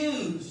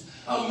confused.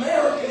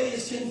 America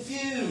is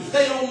confused.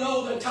 They don't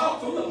know the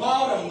top from the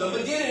bottom, the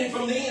beginning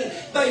from the end.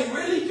 They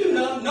really do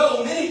not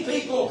know. Many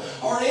people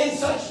are in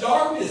such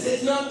darkness.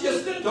 It's not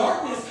just the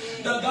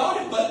darkness,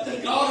 but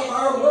the God of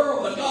our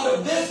world, the God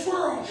of this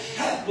world,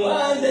 hath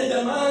blinded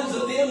the minds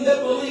of them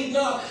that believe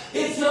not.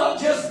 It's not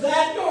just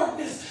that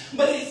darkness,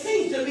 but it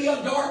seems to be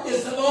a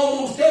darkness of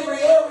almost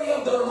every area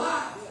of their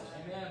life.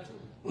 Amen.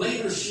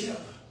 Leadership.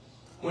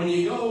 When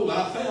you go,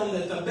 I found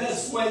that the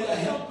best way to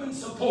help and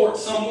support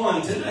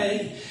someone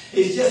today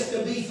is just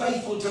to be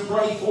faithful to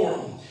pray for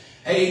them.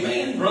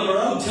 Amen, brother.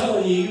 I'm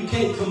telling you, you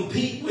can't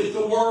compete with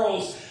the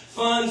world's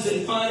funds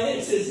and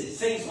finances. It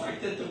seems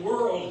like that the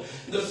world,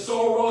 the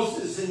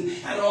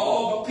Soroses and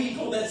all the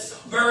people that's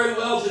very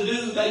well to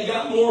do, they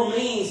got more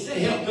means to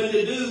help and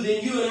to do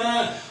than you and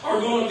I are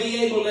going to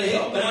be able to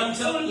help. But I'm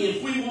telling you,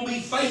 if we will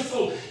be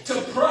faithful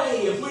to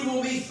pray, if we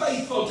will be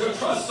faithful to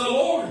trust the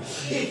Lord,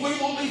 if we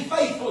will be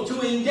faithful to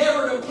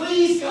endeavor to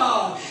please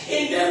God,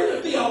 endeavor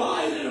to be a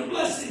light and a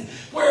blessing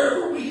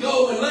wherever we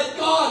go, and let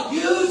God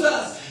use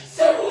us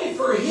severally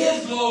for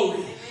His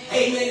glory.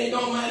 Amen. It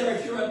don't matter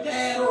if you're a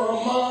dad or a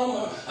mom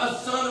or a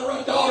son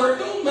or a daughter. It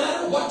don't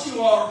matter what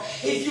you are.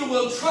 If you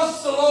will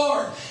trust the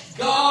Lord,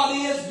 God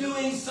is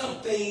doing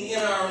something in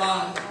our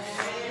lives.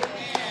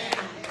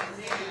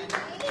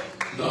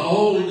 The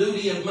whole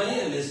duty of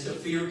man is to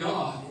fear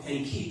God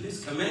and keep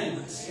His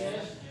commandments.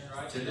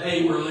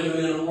 Today we're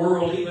living in a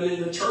world, even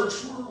in the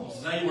church world.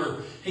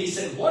 He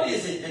said, what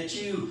is it that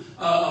you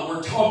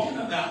were talking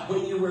about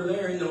when you were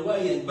there in the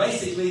way? And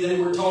basically they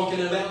were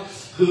talking about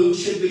who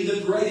should be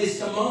the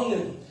greatest among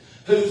them.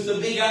 Who's the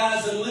big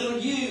I's and little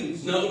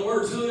U's? In other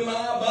words, who am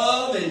I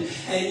above?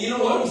 And you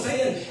know what I'm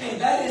saying?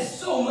 And that is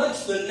so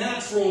much the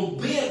natural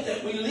bent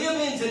that we live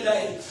in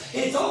today.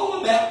 It's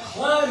all about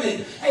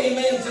climbing,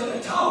 amen, to the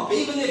top.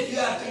 Even if you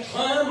have to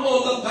climb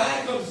on the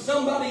back of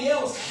somebody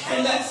else,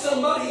 and that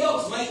somebody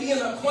else may be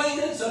an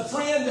acquaintance, a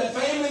friend, a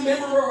family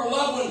member, or a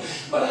loved one.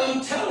 But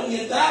I'm telling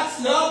you,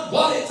 that's not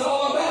what it's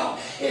all about.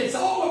 It's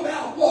all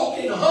about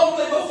walking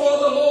humbly before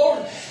the Lord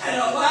and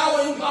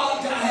allowing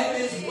God to have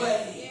His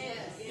way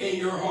in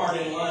your heart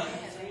and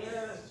life.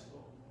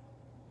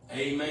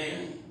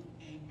 Amen.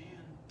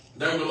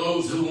 There were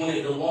those who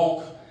wanted to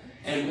walk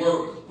and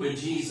work with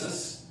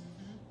Jesus,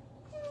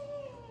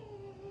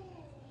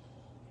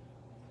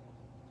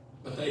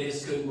 but they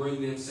just couldn't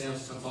bring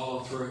themselves to follow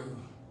through.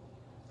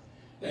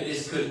 They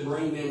just couldn't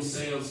bring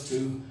themselves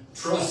to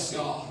trust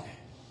God.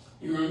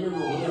 You remember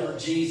whenever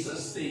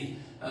Jesus, the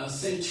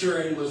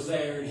centurion, was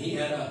there, and he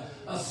had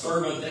a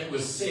servant that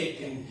was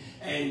sick,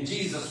 and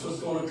Jesus was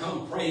going to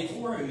come pray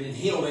for him and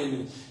heal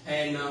him.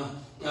 And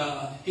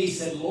he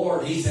said,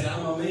 Lord, he said,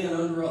 I'm a man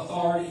under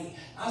authority.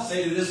 I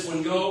say to this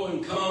one, go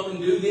and come and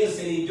do this,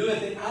 and he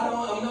doeth it.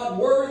 I'm not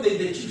worthy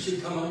that you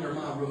should come under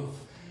my roof.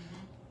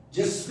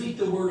 Just speak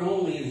the word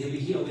only, and he'll be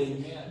healed.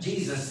 And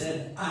Jesus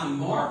said, I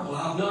marvel.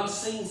 I've not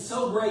seen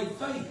so great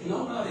faith.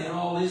 No, not in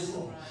all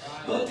Israel.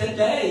 But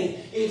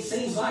today, it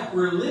seems like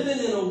we're living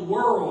in a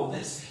world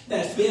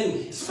that's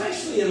been,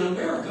 especially in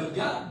America,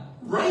 got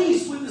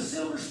raised with a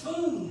silver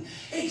spoon,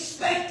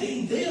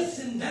 expecting this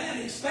and that,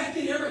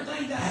 expecting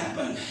everything to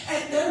happen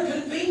at their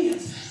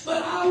convenience.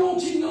 But I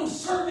want you to know,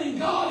 serving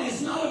God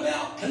is not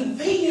about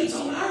convenience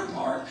on our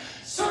part.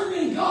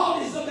 Serving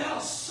God is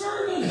about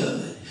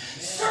servanthood,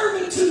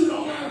 servitude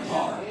on our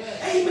part.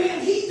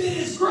 Amen. He that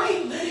is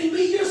great, let him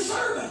be your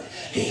servant.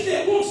 He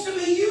that wants to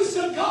be used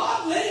of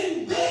God, let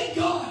him beg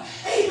God,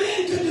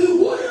 amen, to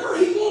do whatever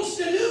he wants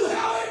to do,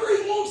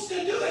 however he wants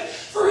to do it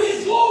for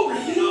his glory.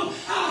 You know,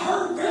 I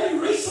heard very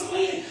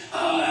recently,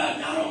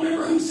 I don't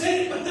remember who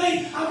said it, but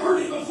I've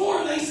heard it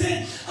before. They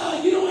said,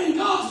 in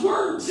God's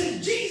word,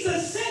 said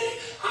Jesus said it,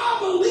 I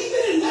believe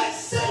it, and that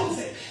settles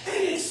it. And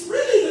it's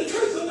really the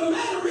truth of the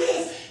matter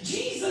is,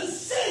 Jesus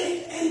said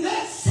it, and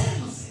that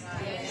settles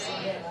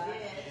it.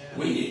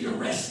 We need to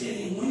rest in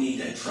Him. We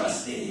need to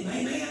trust in Him.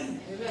 Amen.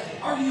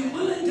 Are you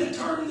willing to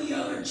turn the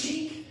other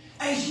cheek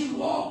as you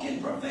walk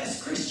and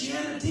profess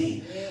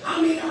Christianity?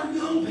 I mean, our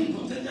young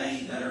people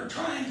today that are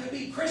trying to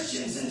be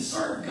Christians and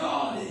serve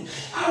God. And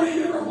I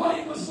remember what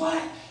it was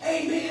like,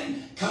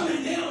 amen,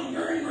 coming down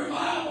during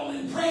revival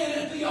and praying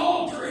at the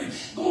altar and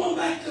going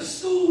back to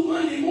school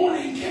Monday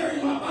morning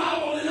carrying my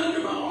Bible and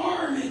under my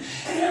arm, and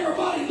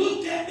everybody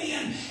looked at me.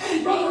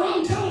 And brother,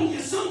 I'm telling you,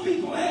 some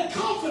people had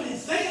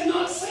confidence. They had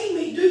not seen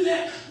me do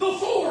that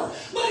before.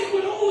 But it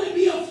would only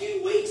be a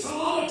few weeks a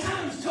lot of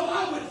times till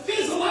I would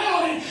fizzle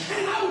out and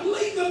I would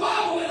leave the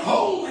Bible at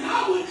home, and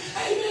I would,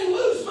 amen,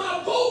 lose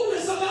my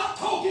boldness about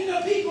talking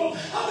to people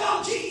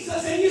about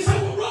Jesus. And you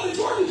say, well, Brother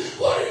Jordan,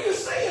 what are you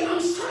saying? I'm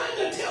trying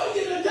to tell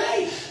you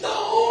today, the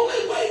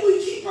only way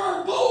we keep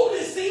our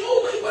boldness, the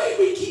only way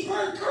we keep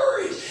our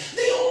courage,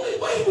 the only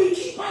way we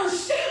keep our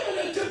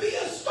stamina to be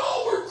a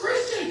stalwart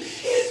Christian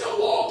is to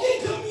walk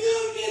in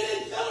communion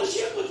and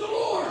fellowship with the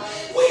Lord.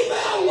 We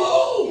bow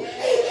low.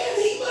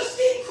 Amen. He must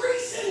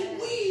increase and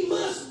we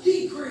must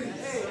decrease.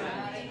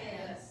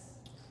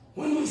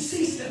 When we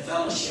cease to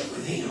fellowship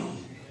with Him,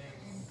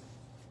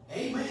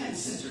 amen,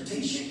 Sister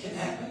Tisha, it can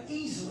happen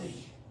easily.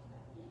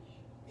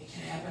 It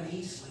can happen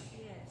easily.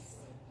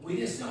 We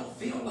just don't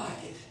feel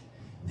like it.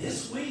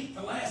 This week,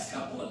 the last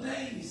couple of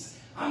days,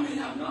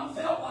 I've not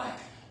felt like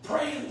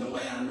praying the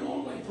way I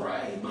normally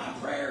pray. My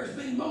prayer has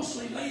been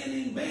mostly laying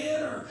in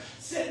bed or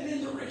sitting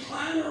in the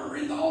recliner or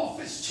in the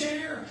office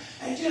chair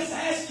and just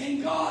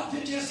asking God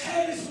to just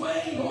have His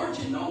way. Lord,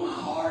 you know my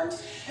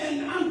heart.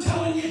 And I'm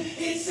telling you,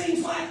 it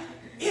seems like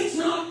it's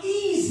not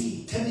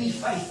easy to be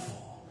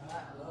faithful.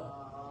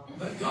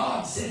 But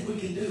God said we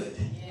can do it.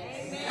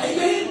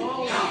 Amen.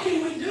 How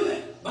can we do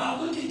it? By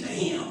looking to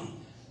Him.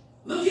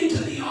 Looking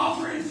to the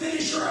author and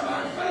finisher of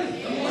our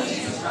faith, the Lord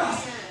Jesus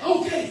Christ.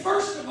 Okay,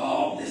 first of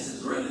all, this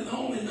is really the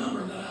only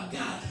number that I've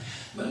got.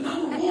 But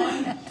number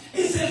one,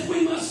 it says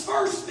we must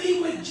first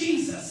be with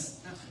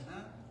Jesus.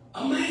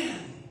 A man,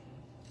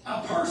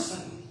 a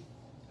person,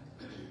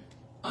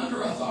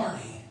 under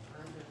authority.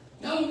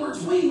 In other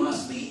words, we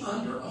must be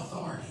under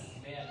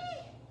authority.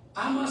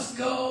 I must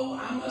go,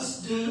 I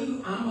must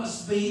do, I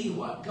must be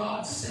what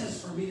God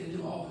says for me to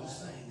do all those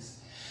things.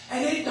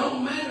 And it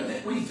don't matter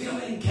that we feel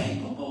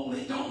incapable.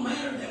 It don't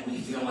matter that we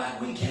feel like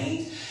we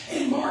can't.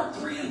 In Mark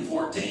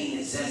 3:14,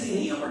 it says, and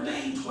He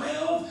ordained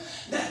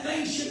 12 that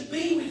they should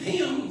be with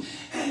Him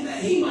and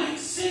that He might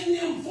send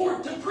them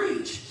forth to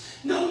preach.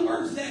 In other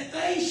words, that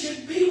they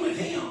should be with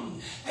Him.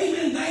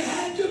 Amen. They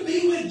had to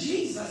be with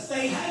Jesus.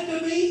 They had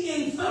to be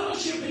in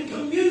fellowship and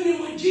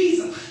communion with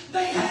Jesus.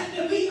 They had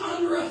to be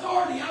under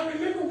authority. I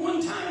remember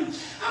one time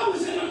I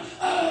was in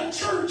a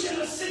church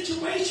in a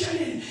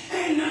situation,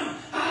 and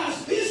I was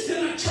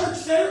visiting a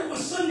church there. It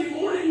was Sunday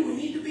morning. We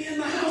need to be in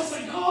the house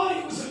of God.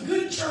 It was a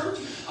good church,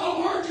 a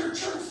larger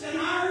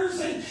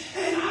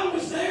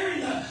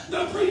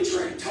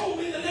told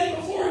me the day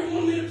before he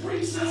wanted me to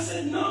preach, and I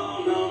said, no,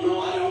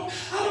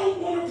 I don't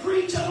want to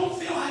preach. I don't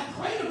feel like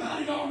praying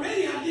about it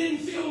already. I didn't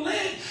feel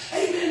led,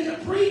 amen,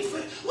 to preach,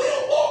 but we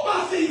don't walk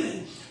by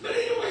feeling. But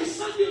anyway,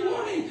 Sunday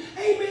morning,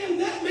 amen,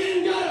 that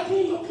man got up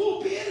on the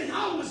pulpit, and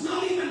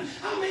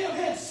I may have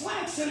had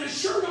slacks and a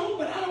shirt on,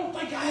 but I don't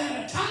think I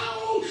had a tie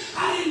on.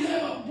 I didn't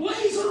have a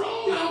blazer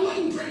on. I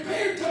wasn't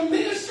prepared to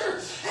minister.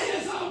 And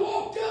as I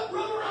walked up,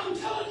 brother, I'm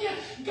telling you,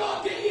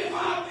 God gave me, if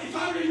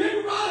I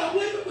remember right, I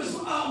believe it was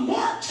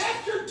Mark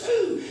chapter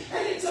 2.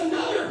 And it's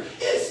another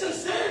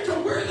instance there to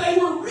where they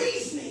were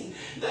reasoning.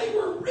 They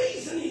were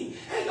reasoning,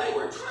 and they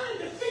were trying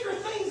to figure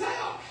things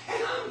out.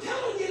 And I'm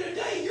telling you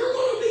today, you're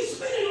going to be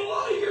spending a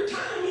lot of your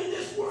time in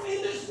this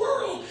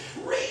world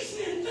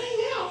reasoning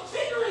things out,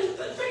 figuring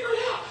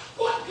out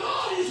what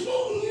God is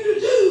wanting you to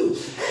do.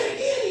 And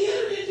again, he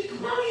entered into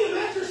Capernaum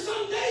after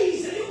some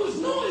days, and it was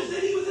noise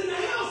that he was in the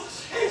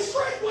house. And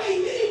straightway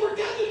many were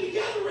gathered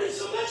together,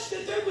 insomuch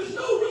that there was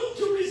no room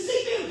to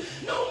receive him,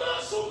 no,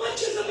 not so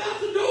much as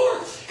about the door.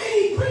 And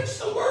he preached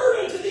the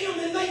word unto them,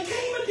 and they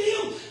came unto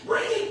him,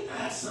 bringing.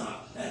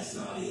 That's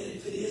not it.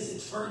 If it is,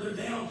 it's further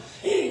down.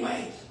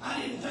 Anyway,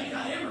 I didn't think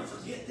I'd ever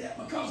forget that,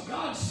 because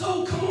God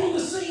so come on the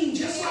scene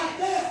just like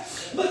that.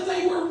 But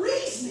they were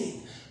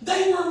reasoning.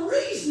 They were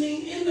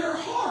reasoning in their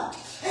heart.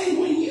 And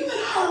when you and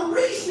I are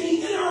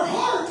reasoning in our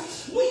heart,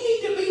 we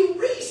need to be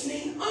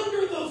reasoning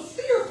under the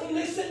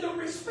fearfulness and the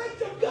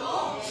respect of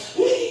God.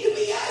 We need to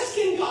be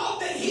asking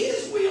God that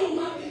his will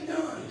might be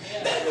done,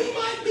 that we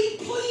might be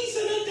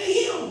pleasing unto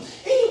him.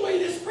 Anyway,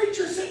 this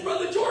preacher said,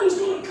 Brother Jordan's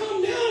going to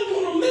come down,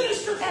 going to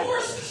minister for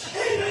us.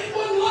 And it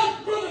wasn't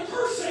like Brother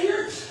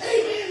Cursinger,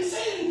 amen,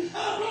 saying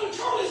Brother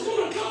Charlie's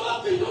going to come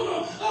up and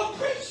going to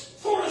preach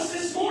for us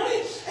this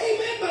morning.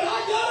 Amen. But I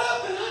got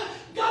up and I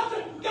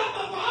got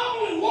my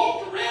Bible and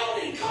walked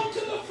around and come to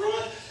the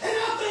front. And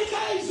I think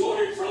I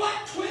exhorted for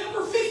like 12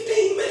 or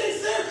 15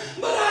 minutes there.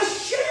 But I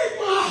shared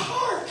my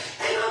heart.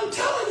 And I'm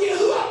telling you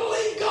who I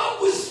believe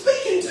God was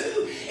speaking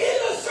to in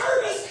the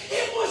service.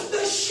 It was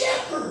the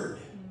shepherd.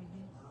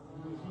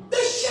 The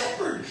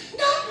shepherd.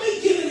 Not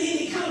me giving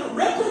any kind of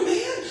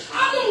reprimand.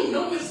 I don't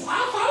know his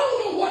life. I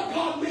don't know what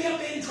God may have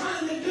been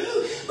trying to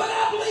do. But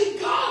I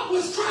believe God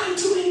was trying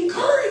to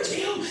encourage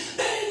him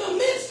that in the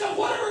midst of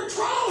whatever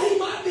trial he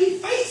might be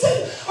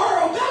facing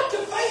or about to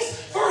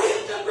face, for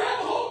him to grab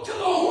hold to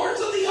the horns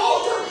of the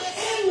altar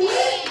and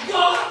let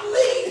God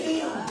lead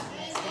him.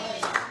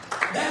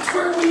 That's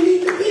where we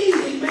need to be,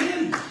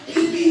 amen.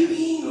 Is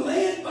being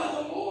led by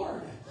the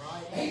Lord.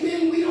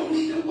 Amen. We don't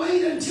need to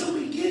wait until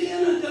we get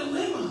in a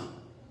dilemma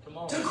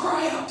to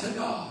cry out to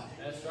God.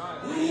 That's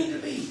right. We need to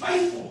be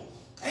faithful,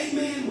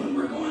 amen, when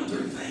we're going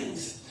through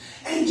things.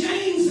 And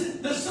James,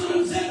 the son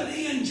of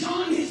Zebedee, and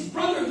John, his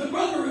brother, the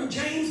brother of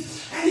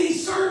James, and he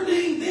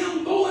surnamed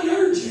them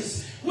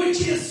Boanerges,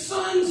 which is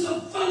sons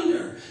of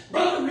thunder.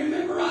 Brother,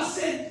 remember I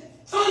said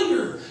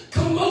thunder,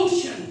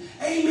 commotion,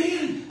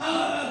 amen,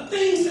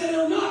 things that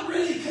are not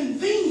really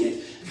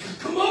convenient,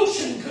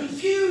 commotion,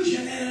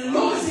 confusion, and a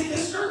noisy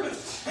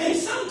disturbance. And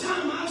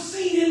sometime I've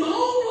seen in my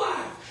own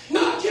life,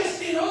 not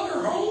just in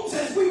other homes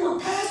as we were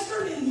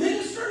pastoring and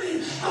ministering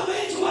and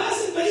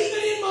evangelizing, but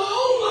even in my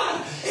own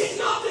life. It's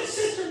not that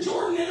Sister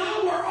Jordan and I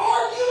were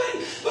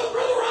arguing, but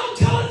brother, I'm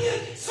telling you,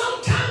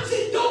 sometimes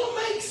it don't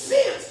make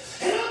sense.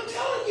 And I'm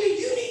telling you,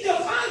 you need to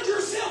find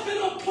yourself in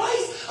a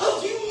place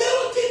of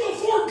humility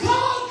before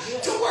God,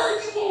 to where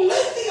you will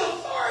let the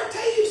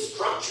authoritative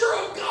structure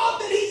of God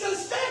that he's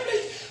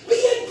established be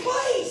in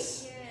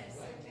place.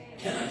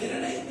 Can I get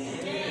an amen?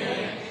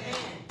 Amen.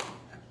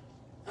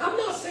 I'm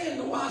not saying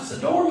the wife's a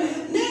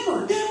doormat.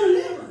 Never.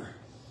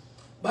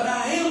 But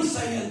I am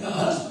saying the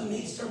husband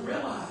needs to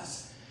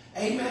realize,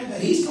 amen, that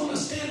he's going to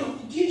stand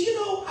up. Did you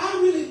know, I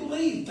really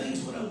believe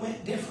things would have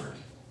went different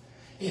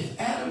if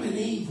Adam and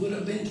Eve would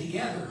have been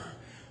together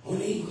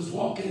when Eve was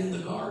walking in the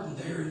garden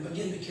there and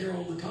began to carry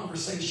on the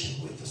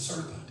conversation with the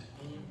serpent.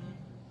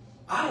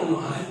 I don't know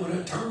how it would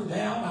have turned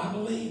out. I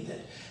believe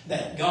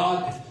that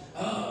God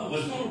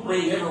was going to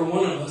bring every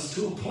one of us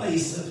to a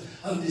place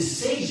of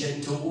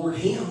decision toward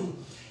him.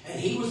 And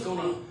he was going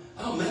to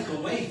make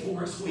a way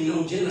for us. We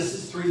know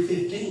Genesis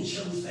 3:15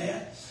 shows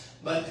that.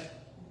 But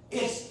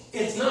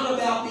it's not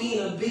about being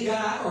a big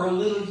I or a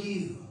little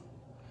you.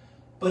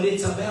 But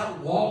it's about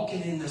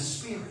walking in the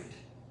Spirit,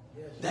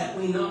 that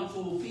we not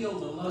fulfill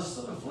the lust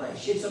of the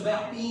flesh. It's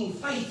about being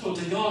faithful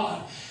to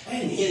God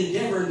and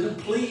endeavoring to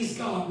please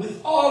God with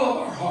all of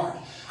our heart,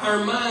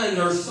 our mind,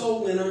 our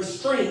soul, and our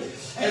strength.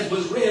 As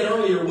was read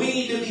earlier, we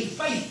need to be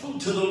faithful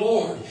to the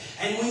Lord,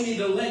 and we need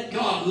to let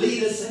God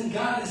lead us and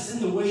guide us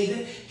in the way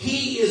that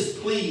he is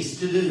pleased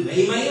to do.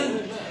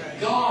 Amen?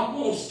 God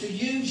wants to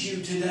use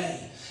you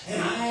today. And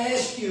I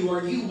ask you,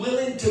 are you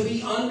willing to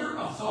be under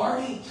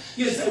authority?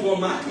 You say, well,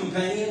 my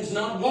companion's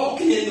not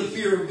walking in the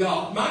fear of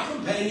God. My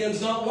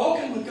companion's not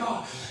walking with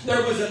God.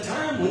 There was a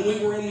time when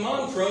we were in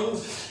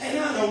Montrose, and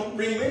I don't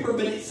remember,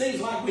 but it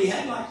seems like we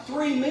had like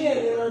 3 men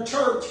in our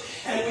church,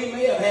 and we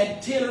may have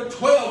had 10 or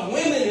 12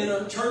 women in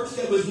our church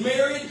that was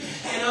married,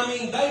 and I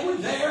mean, they were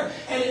there,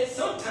 and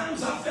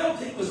sometimes I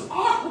felt it was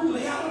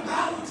awkwardly out of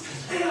balance,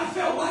 and I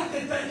felt like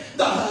that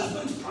the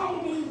husbands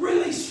probably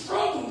really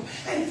struggled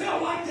and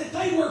felt like that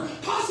they were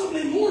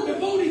possibly more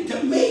devoted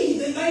to me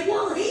than they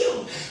were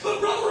him. But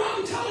brother,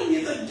 I'm telling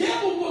you, the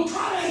devil will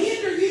try to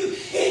hinder you in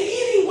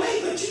any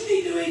way, but you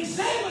need to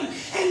examine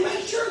and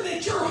make sure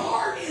that your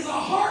heart is a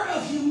heart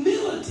of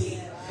humility,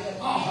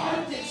 a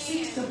heart that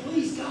seeks to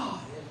please God.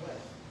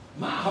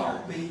 My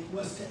heartbeat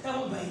was to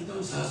elevate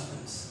those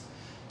husbands,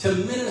 to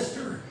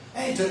minister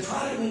and to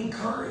try to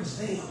encourage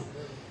them,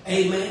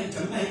 amen,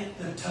 to make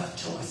the tough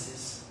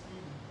choices.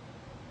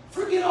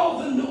 Forget all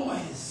the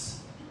noise.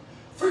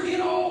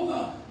 Forget all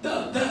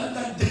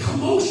the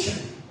commotion.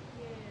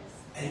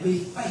 And be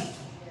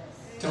faithful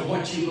to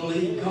what you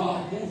believe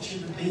God wants you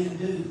to be and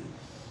do.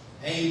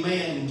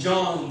 Amen.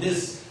 John,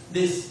 this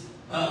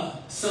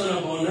son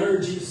of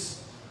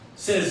Boanerges,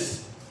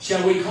 says,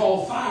 shall we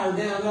call fire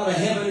down out of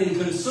heaven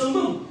and consume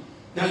them?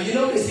 Now you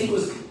notice he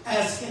was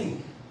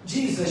asking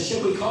Jesus,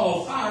 should we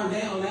call fire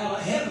down out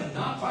of heaven?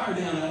 Not fire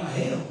down out of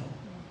hell.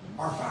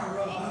 Or fire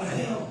up out of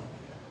hell.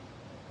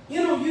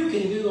 You know, you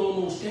can do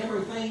almost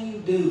everything you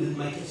do to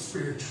make it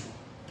spiritual.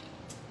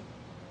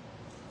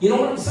 You know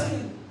what I'm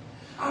saying?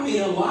 I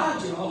mean,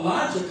 Elijah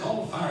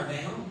called fire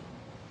down.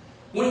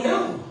 We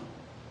know.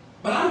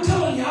 But I'm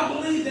telling you, I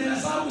believe that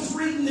as I was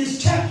reading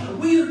this chapter,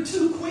 we are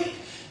too quick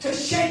to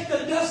shake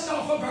the dust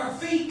off of our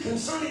feet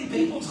concerning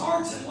people's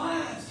hearts and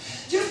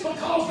lives. Just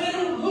because they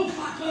don't look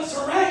like us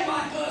or act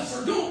like us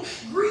or don't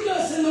greet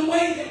us in the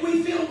way that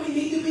we feel we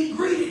need to be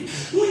greeted.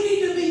 We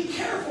need to be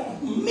careful.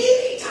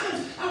 Many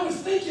times I was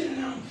thinking,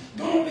 and I'm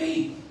going to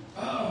be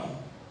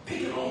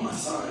picking on my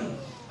son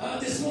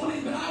this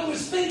morning, but I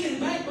was thinking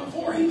back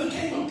before he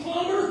became a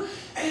plumber,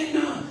 and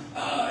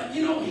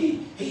you know,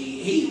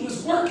 he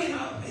was working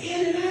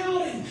in and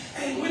out,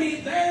 and when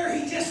he's there,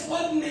 he just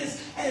wasn't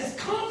as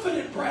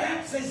confident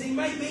perhaps as he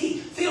may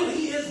feel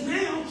he is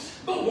now.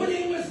 But when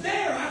he was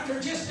there, after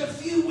just a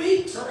few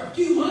weeks or a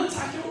few months,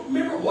 I don't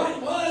remember what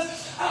it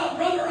was,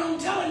 brother, I'm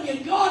telling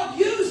you, God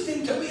used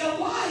him to be a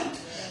light.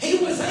 He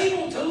was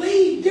able to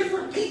lead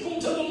different people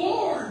to the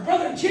Lord.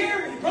 Brother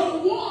Jerry, Brother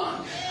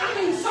Juan. I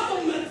mean, some of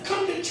them that have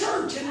come to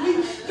church, and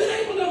we've been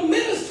able to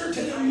minister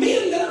to the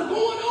men that are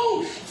going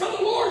on for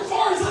the Lord, as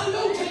far as I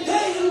know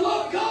today, and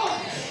love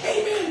God.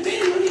 Amen.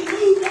 Then when he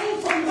moved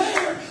on from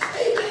there,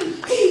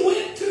 amen, he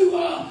went to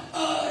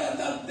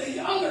the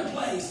other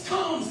place,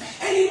 Tom's,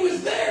 and he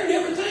was there and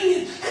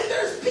everything. And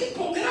there's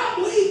people that I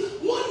believe,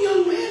 one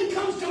young man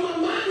comes to my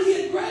mind,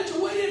 he had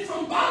graduated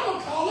from Bible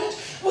college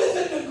with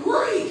a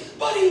degree,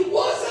 but he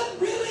wasn't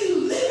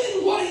really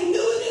living what he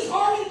knew in his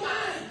heart and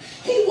mind.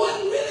 He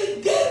wasn't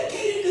really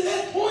dedicated to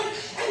that point.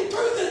 And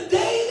through the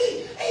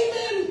daily,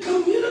 amen,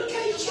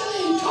 communication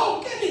and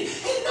talking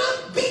and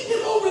not beating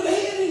him over the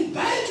head and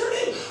badgering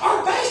him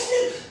or bashing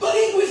him, but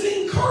he was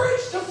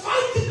encouraged to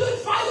fight the good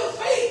fight of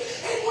faith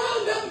and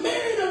wound up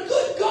marrying a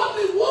good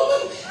godly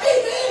woman,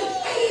 amen,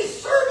 and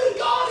is serving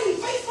God and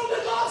faithful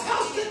to God's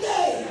house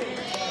today.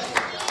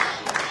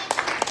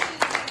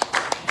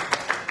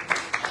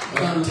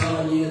 But I'm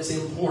telling you, it's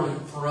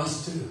important for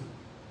us to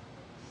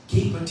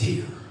keep a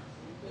tear.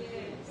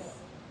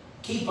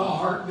 Keep a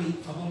heartbeat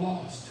for the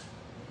lost.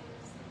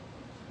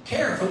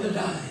 Care for the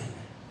dying.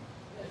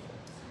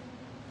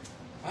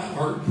 I've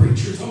heard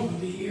preachers over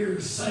the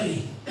years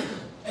say,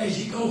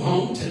 as you go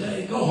home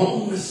today, go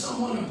home with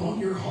someone upon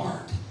your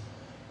heart.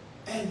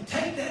 And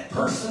take that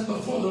person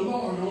before the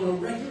Lord on a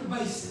regular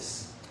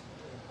basis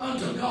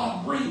until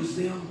God brings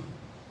them,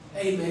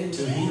 amen,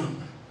 to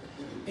Him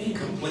in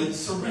complete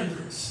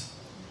surrenderance.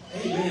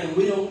 Amen.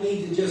 We don't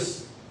need to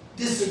just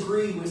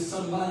disagree with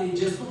somebody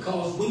just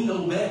because we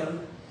know better.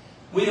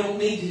 We don't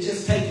need to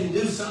just take and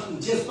do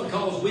something just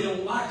because we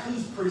don't like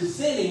who's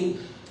presenting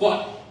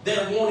what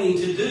they're wanting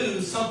to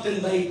do,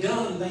 something they've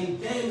done.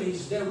 They've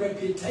damaged their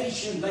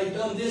reputation. They've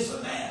done this or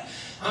that.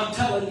 I'm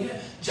telling you,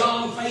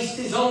 John faced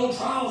his own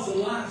trials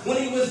in life.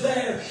 When he was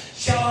there,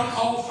 shall I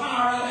call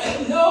fire out of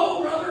heaven?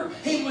 No, brother.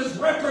 He was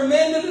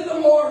reprimanded of the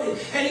Lord,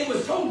 and he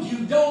was told,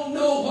 you don't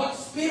know what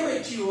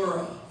spirit you are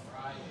of.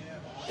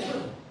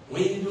 We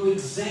need to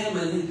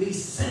examine and be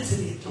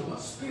sensitive to what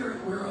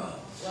spirit we're of.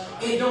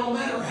 It don't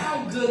matter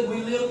how good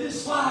we live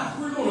this life.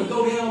 We're going to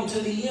go down to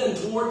the end,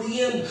 toward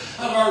the end of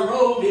our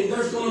road, and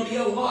there's going to be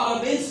a lot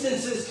of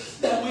instances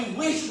that we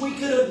wish we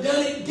could have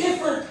done it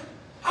different.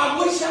 I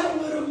wish I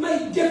would have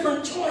made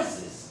different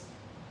choices.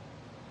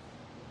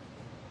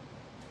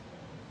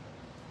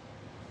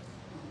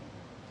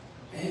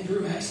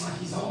 Andrew acts like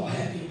he's all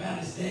happy about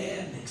his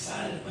dad and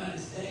excited about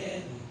his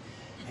dad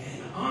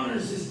and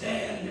honors his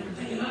dad and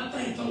everything, and I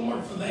thank the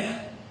Lord for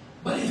that.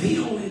 But if he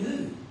only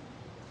knew.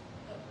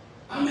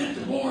 I met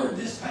the board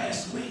this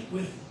past week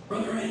with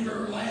Brother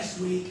Andrew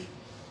last week,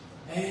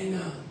 and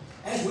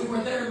as we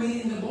were there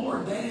meeting the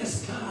board, they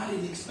just kind of, I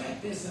didn't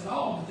expect this at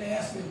all, but they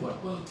asked me,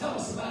 well, tell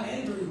us about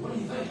Andrew. What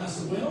do you think?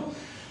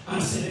 I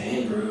said,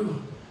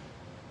 Andrew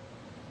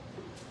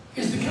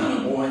is the kind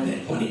of boy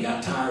that when he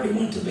got tired, he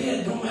went to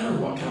bed, no matter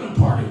what kind of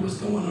party was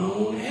going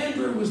on.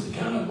 Andrew was the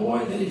kind of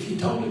boy that if you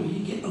told him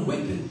you're getting a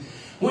whipping,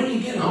 when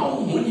you got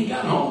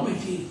home,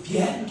 if you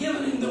hadn't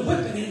given him the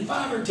whipping in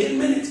 5 or 10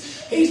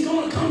 minutes, he's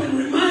going to come and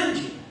remind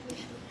you.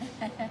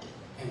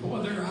 And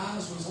boy, their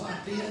eyes was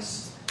like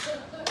this.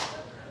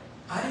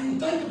 I didn't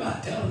think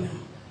about telling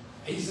him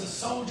he's a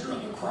soldier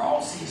of the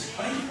cross, he's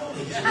faithful,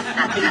 he's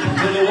leading people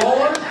to the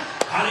Lord.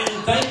 I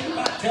didn't think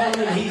about telling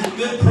him he's a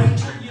good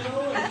preacher,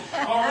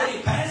 and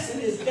already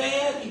passing his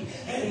dad,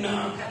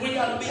 and we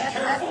got to be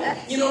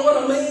careful. You know what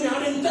I mean?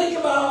 I didn't think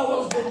about all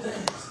those good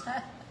things.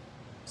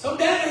 So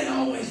Dad ain't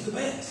always the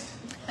best.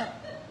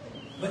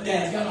 But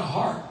Dad's got a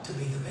heart to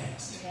be the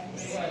best.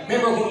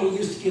 Remember when we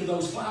used to give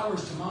those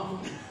flowers to Mama?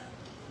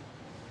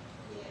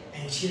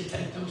 And she'd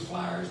take those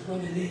flowers,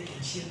 Brother Nick,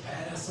 and she'd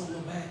pat us on the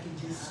back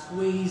and just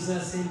squeeze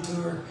us into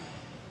her.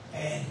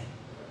 And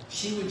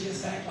she would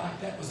just act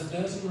like that was a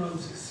dozen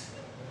roses.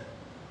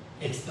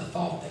 It's the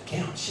thought that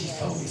counts. She's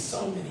told me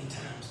so many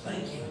times,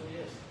 thank you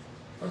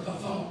for the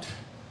thought.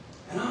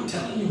 And I'm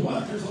telling you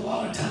what, there's a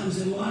lot of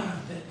times in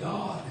life that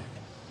God,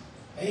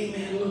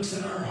 amen, looks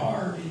at our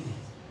heart, and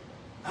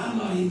I'm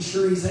not even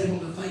sure He's able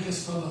to thank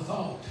us for the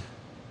thought.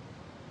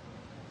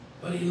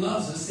 But He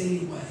loves us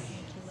anyway,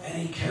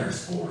 and He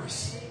cares for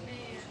us.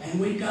 And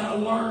we've got to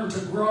learn to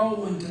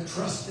grow and to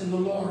trust in the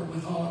Lord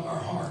with all of our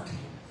heart,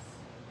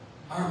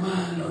 our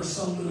mind, our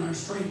soul, and our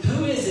strength.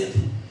 Who is it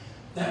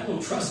that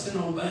will trust and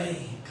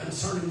obey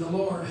concerning the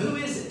Lord? Who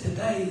is it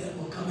today that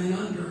will come in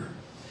under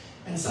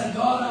and say,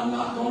 God, I'm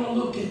not going to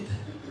look at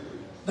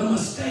the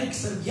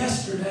mistakes of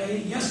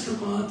yesterday,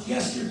 yestermonth,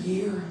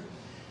 yesteryear,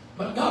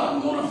 but God,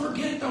 I'm going to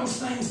forget those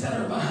things that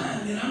are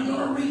behind, and I'm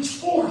going to reach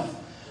forth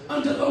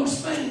unto those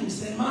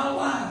things in my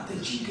life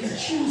that you can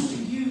choose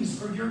to use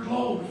for your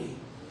glory.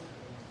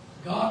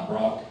 God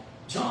brought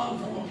John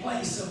from a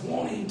place of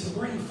wanting to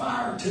bring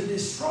fire to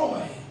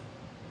destroy,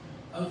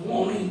 of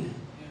wanting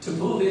to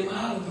pull him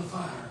out of the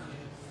fire.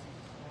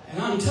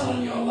 And I'm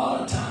telling you, a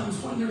lot of times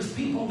when there's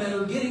people that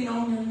are getting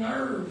on your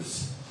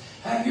nerves,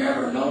 have you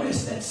ever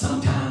noticed that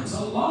sometimes,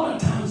 a lot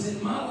of times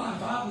in my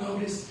life, I've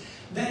noticed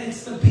that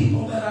it's the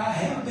people that I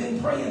have been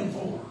praying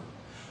for,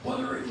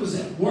 whether it was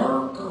at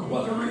work or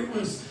whether it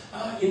was,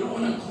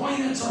 an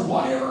acquaintance or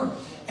whatever,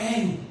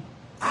 and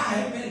I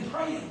have been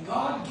praying,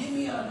 God, give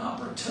me an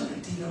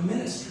opportunity to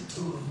minister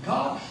to them.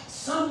 God,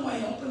 some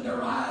way open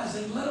their eyes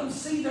and let them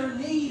see their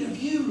need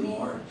of you,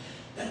 Lord,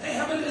 that they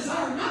have a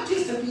desire not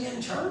just to be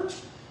in church,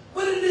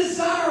 but a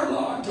desire,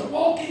 Lord, to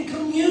walk in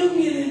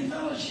communion and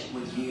fellowship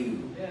with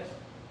you. Yes.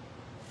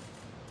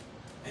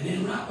 And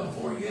then right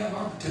before you have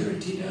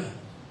opportunity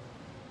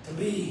to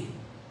be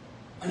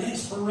an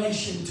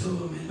inspiration to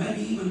them and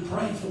maybe even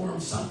pray for them,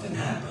 something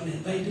happened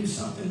and they do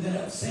something that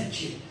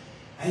upsets you,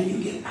 and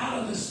you get out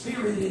of the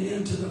spirit and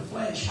into the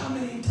flesh. How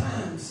many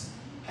times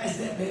has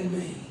that been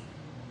me?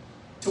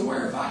 To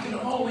where if I could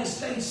have only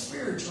stayed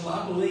spiritual,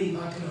 I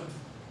believe I could have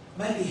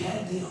maybe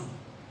had them,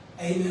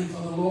 amen,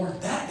 for the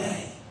Lord that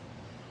day.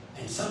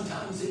 And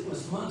sometimes it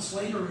was months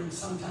later, and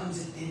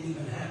sometimes it didn't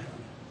even happen.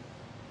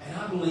 And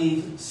I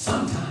believe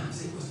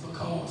sometimes it was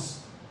because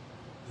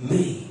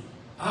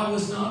I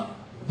was not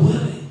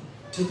willing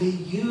to be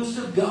used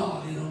of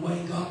God in a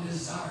way God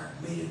desired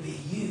me to be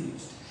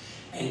used.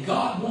 And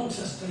God wants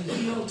us to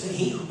yield to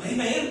Him.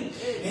 Amen?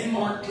 In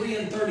Mark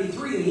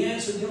 3:33, He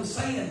answered them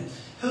saying,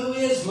 Who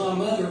is my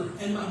mother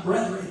and my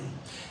brethren?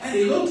 And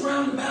He looked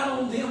round about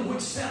on them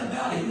which sat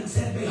about Him and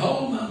said,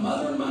 Behold, my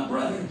mother and my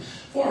brethren,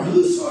 for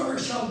whosoever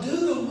shall do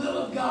the will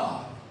of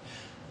God,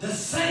 the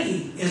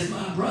same is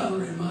my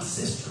brother and my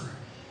sister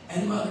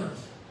and mother.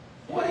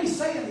 What He's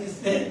saying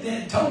is that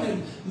they told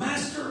Him,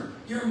 Master,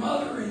 your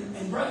mother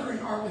and brethren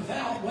are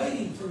without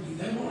waiting for you.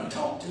 They want to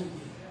talk to you.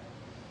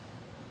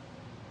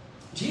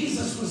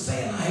 Jesus was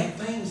saying, I have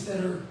things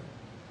that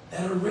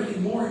are really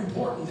more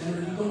important than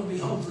are you going to be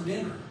home for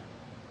dinner.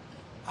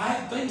 I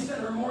have things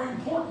that are more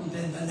important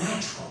than the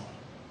natural.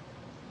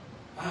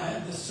 I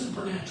have the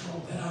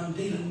supernatural that I'm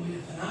dealing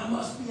with, and I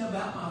must be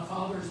about my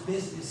Father's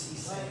business, He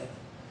said.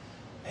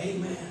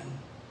 Amen.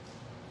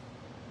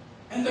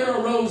 And there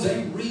arose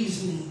a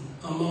reasoning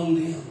among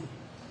them,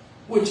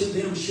 which of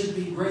them should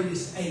be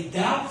greatest, a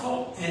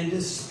doubtful and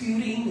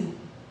disputing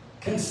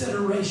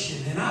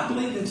consideration. And I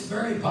believe it's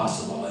very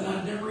possible, and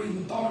I've never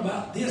even thought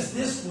about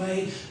this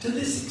way, to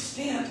this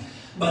extent,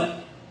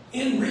 but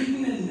in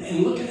reading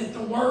and looking at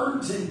the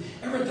words and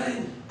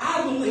everything,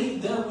 I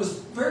believe there was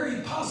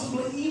very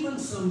possibly even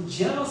some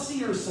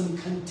jealousy or some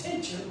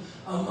contention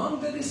among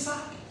the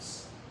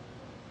disciples,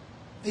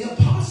 the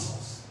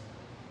apostles,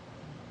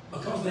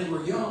 because they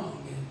were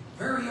young and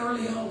very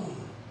early on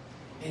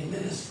in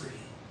ministry.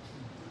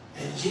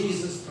 And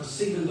Jesus,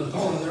 perceiving the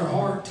thought of their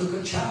heart, took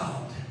a child,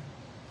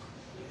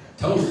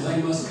 told them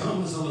they must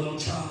come as a little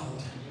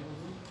child.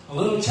 A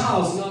little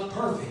child's not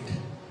perfect.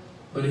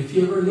 But if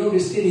you ever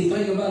noticed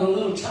anything about a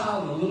little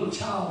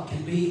child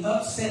can be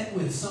upset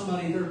with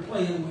somebody they're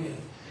playing with.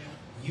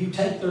 You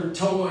take their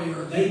toy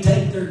or they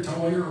take their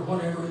toy or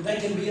whatever, they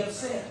can be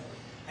upset.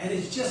 And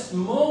it's just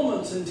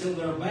moments until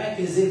they're back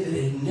as if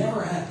it had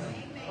never happened.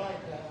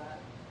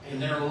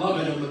 And they're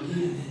loving them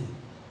again and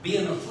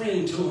being a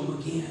friend to them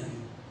again.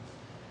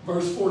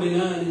 Verse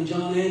 49, and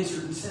John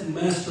answered and said,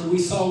 Master, we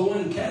saw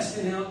one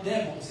casting out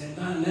devils in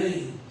thy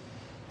name,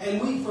 and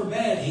we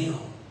forbade him,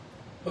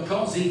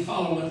 because he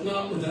followeth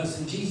not with us.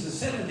 And Jesus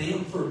said unto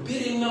him,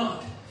 Forbid him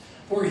not,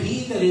 for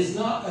he that is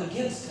not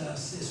against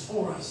us is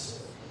for us.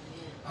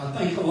 I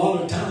think a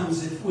lot of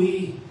times if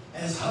we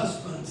as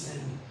husbands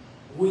and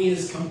we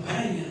as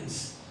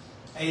companions,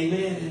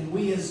 amen, and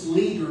we as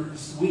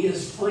leaders, we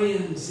as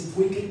friends, if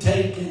we could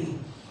take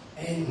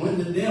and when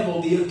the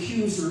devil, the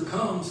accuser,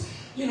 comes,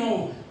 you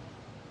know,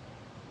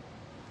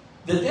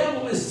 the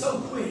devil is so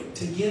quick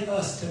to get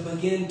us to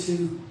begin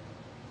to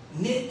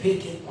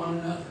nitpick at one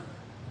another.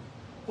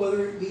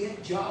 Whether it be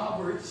at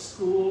job or at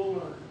school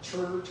or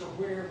church or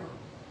wherever.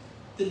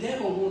 The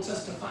devil wants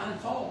us to find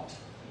fault.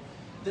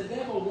 The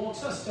devil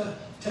wants us to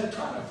try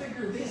to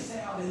figure this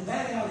out and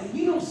that out. And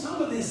you know,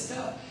 some of this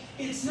stuff,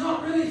 it's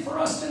not really for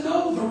us to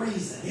know the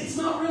reason. It's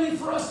not really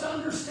for us to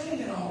understand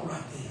it all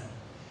right then.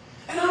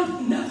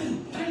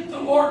 And thank the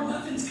Lord,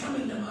 nothing's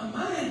coming to my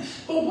mind.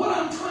 But what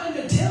I'm trying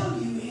to tell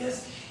you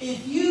is,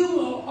 if you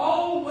will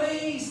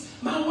always,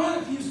 my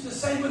wife used to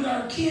say with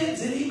our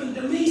kids, and even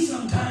to me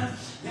sometimes,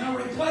 now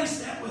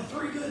replace that with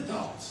 3 good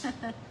thoughts.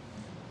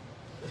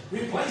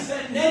 Replace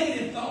that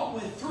negative thought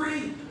with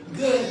 3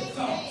 good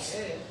thoughts.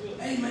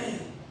 Amen.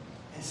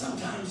 And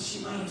sometimes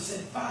she might have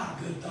said 5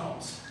 good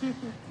thoughts.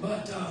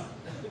 But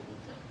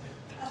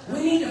we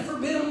need to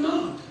forbid them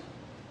not.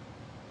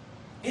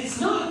 It's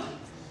not,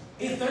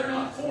 if they're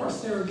not for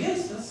us, they're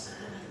against us.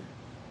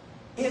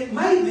 It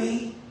may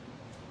be,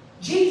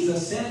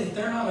 Jesus said, if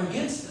they're not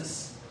against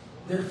us,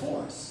 they're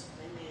for us.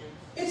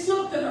 It's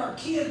not that our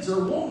kids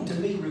are wanting to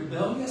be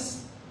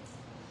rebellious.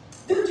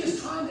 They're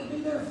just trying to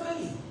do their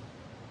thing.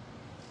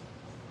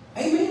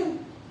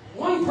 Amen.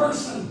 One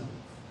person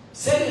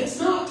said it's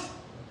not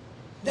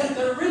that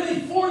they're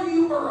really for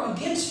you or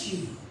against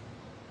you.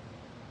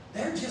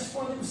 They're just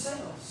for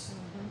themselves.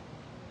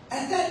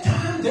 At that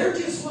time, they're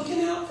just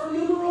looking out for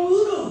numero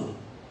uno.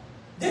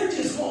 They're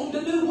just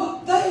wanting to do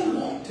what they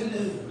want to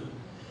do.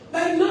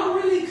 They've not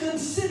really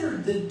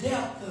considered the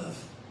depth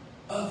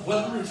of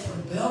whether it's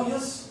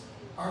rebellious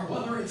or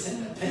whether it's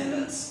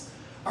independence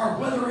or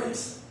whether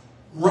it's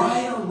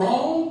right or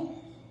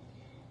wrong.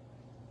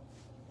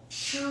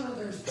 Sure,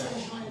 there's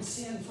pleasure in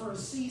sin for a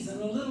season,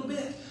 a little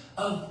bit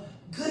of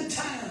good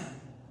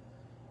time.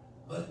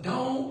 But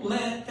don't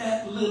let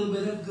that little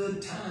bit of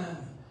good time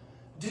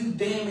do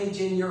damage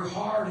in your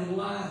heart and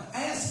life.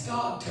 Ask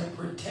God to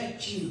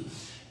protect you,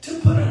 to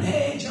put an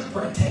hedge of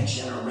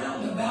protection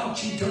around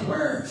about you to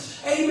where,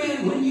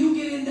 amen, when you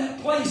get in that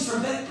place or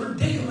that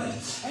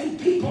predicament and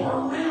people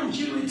are around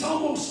you, it's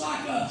almost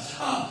like a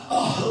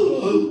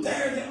hula hoop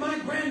there that my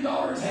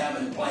granddaughters have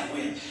and play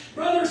with.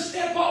 Brother,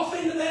 step off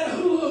into that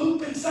hula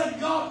hoop and say,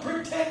 God,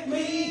 protect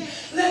me.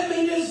 Let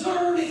me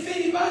discern if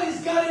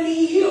anybody's got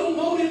any ill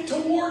motive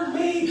toward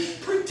me.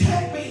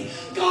 Protect me.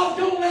 God,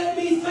 don't let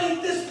me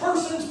think this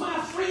person's my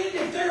friend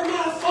if they're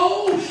my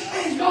foe.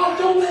 And God,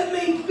 don't let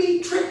me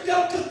be tricked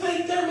up to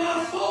think they're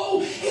my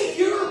foe if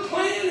your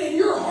plan and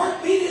your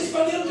heartbeat is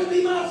for them to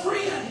be my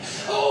friend.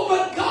 Oh,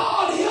 but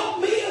God,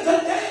 help me as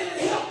a dad,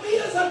 help me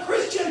as a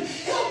Christian,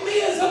 help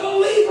me as a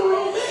believer,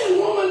 oh man,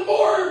 woman,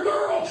 boy, or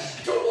girl,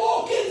 to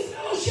walk in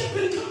fellowship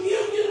and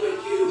communion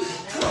with you,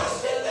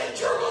 trusting that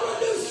you're going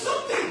to do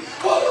something,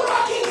 whether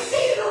I can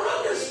see it or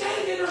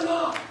understand it or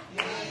not.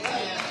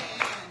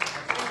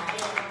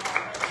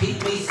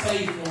 Keep me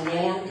safe, O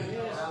Lord,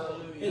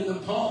 in the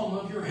palm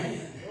of your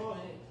hand.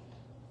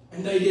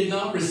 And they did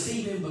not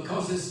receive him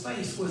because his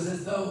face was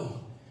as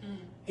though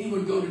he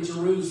would go to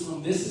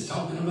Jerusalem. This is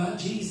talking about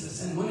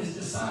Jesus. And when his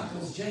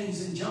disciples,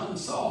 James and John,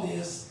 saw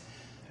this,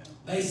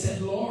 they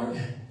said, Lord,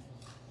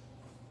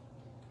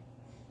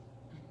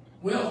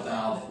 wilt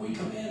thou that we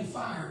command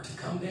fire to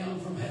come down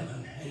from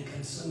heaven and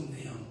consume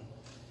them,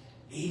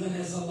 even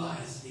as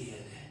Elias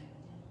did?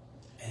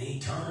 And he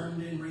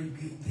turned and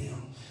rebuked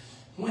them.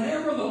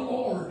 Whenever the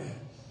Lord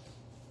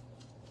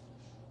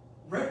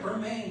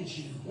reprimands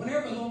you,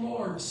 whenever the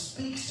Lord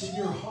speaks to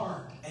your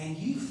heart and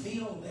you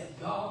feel that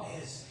God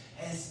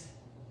has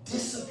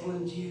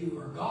disciplined you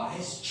or God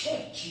has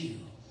checked you,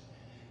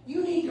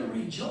 you need to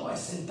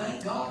rejoice and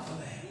thank God for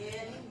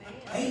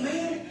that.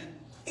 Amen.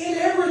 In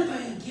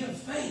everything, give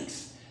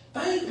thanks.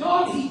 Thank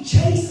God he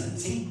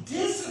chastens, he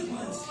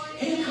disciplines,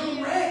 he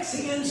corrects,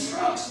 he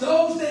instructs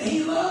those that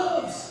he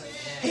loves.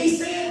 He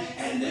said,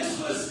 and this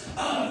was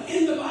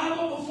in the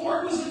Bible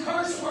before it was a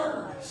curse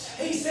word.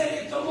 He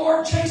said, if the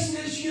Lord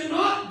chastens you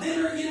not,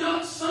 then are you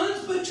not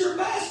sons, but you're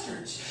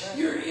bastards.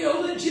 You're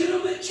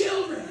illegitimate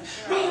children.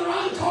 Brother,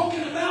 I'm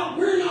talking about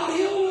we're not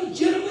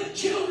illegitimate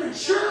children.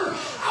 Sure,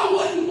 I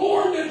wasn't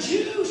born a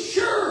Jew.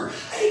 Sure,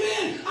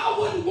 amen. I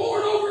wasn't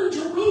born over in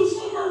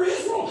Jerusalem or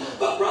Israel.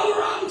 But brother,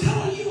 I'm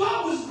telling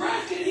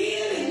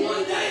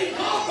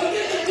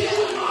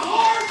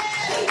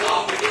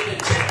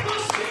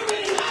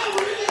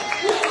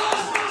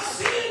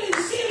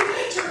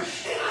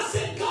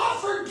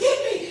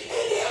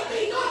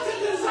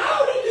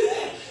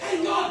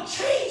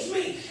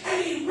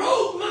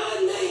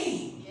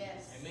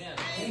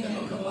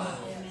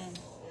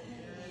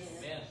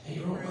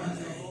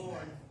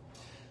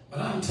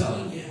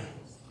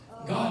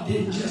God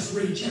didn't just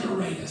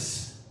regenerate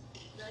us.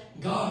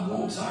 God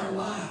wants our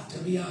life to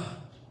be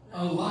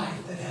a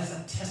life that has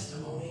a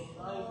testimony.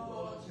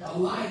 A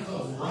life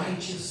of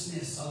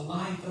righteousness, a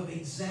life of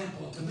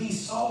example, to be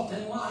salt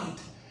and light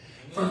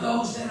for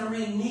those that are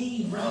in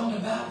need round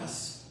about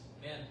us.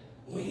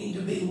 We need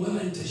to be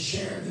willing to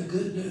share the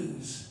good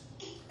news.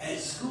 At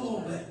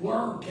school, at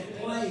work, at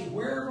play,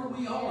 wherever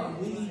we are,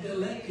 we need to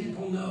let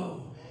people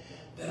know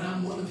that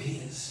I'm one of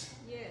His.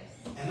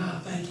 And I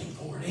thank Him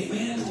for it.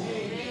 Amen?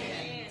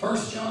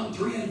 1 John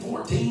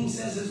 3:14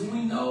 says, as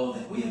we know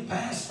that we have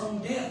passed from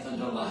death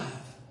unto life,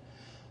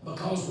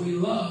 because we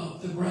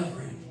love the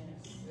brethren.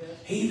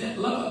 He that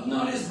loveth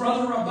not his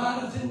brother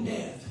abideth in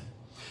death.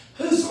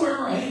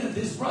 Whosoever hateth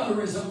his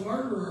brother is a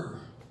murderer.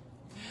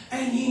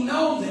 And ye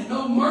know that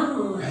no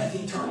murderer hath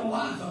eternal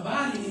life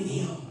abiding in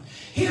him.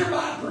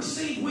 Hereby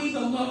perceive we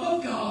the love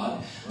of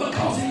God,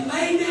 because He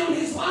laid down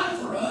His life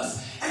for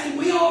us, and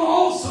we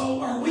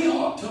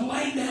ought to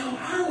lay down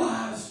our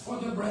lives for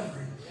the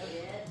brethren.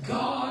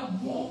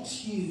 God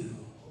wants you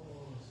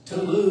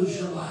to lose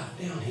your life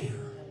down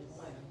here.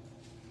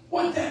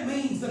 What that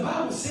means, the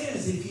Bible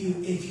says, if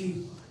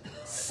you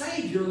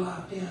save your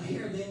life down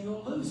here, then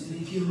you'll lose it.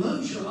 If you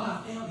lose your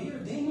life down here,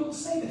 then you'll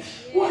save it.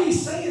 What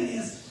He's saying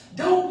is,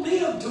 don't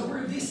live to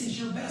where this is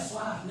your best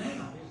life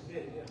now.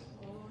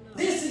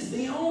 This is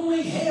the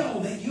only hell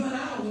that you and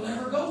I will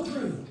ever go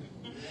through.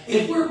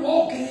 If we're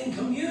walking in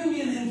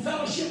communion and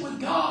fellowship with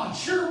God,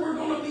 sure, we're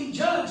going to be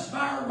judged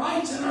by our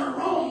rights and our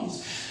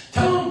wrongs.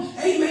 Tell them,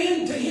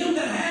 amen, to him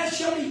that has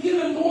shall be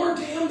given more,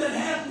 to him that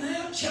hath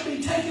not shall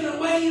be taken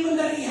away even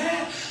that he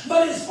hath.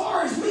 But as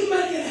far as me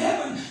making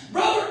heaven,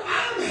 brother,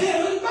 I'm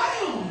heaven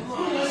bound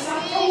unless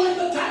I throw in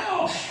the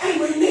towel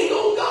and renege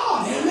on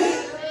God. Amen?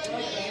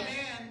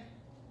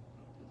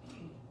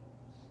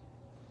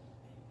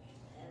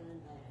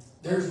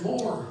 There's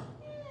more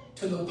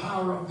to the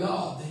power of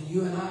God than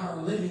you and I are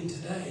living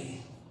today.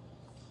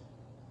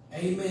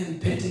 Amen.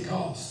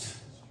 Pentecost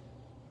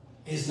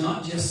is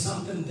not just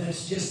something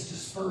that's just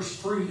dispersed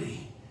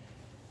freely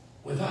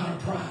without a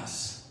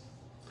price.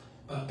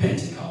 But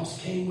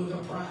Pentecost came with a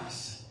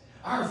price.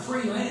 Our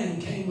free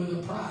land came with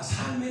a price.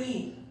 How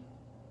many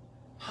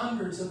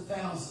hundreds of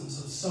thousands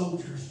of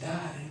soldiers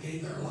died and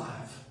gave their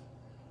life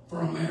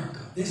for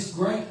America? This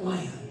great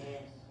land,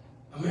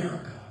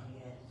 America.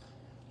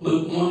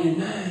 Luke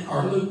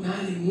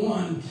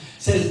 9:1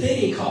 says, then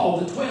He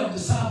called the 12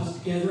 disciples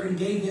together and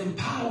gave them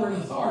power and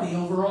authority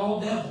over all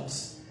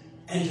devils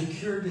and to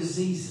cure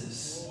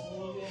diseases.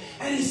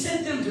 And He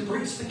sent them to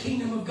preach the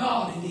kingdom of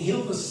God and to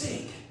heal the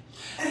sick.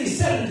 And He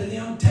said unto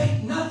them,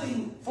 take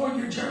nothing for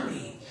your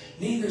journey,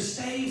 neither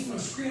staves, nor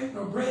scrip,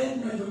 nor bread,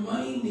 neither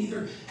money,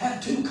 neither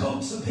have 2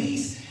 coats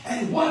apiece.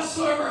 And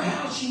whatsoever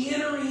house ye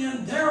enter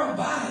in, there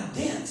abide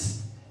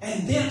thence,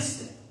 and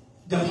thence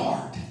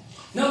depart.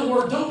 In other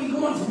words, don't be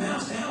going from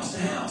house to house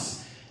to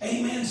house.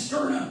 Amen.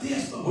 Stirring up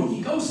this. But when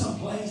you go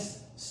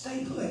someplace,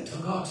 stay put till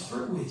God's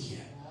through with you.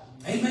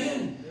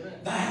 Amen.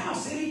 The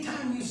house,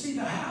 anytime you see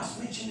the house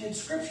mentioned in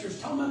Scripture,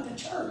 is talking about the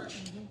church.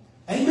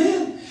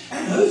 Amen.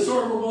 And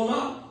whosoever will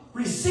not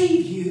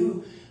receive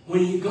you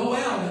when you go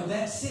out of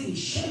that city,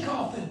 shake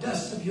off the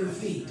dust of your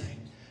feet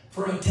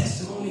for a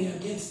testimony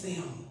against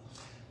them.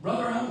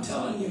 Brother, I'm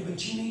telling you,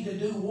 but you need to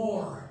do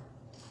war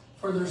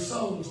for their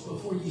souls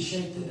before you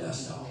shake the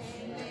dust off.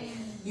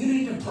 You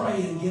need to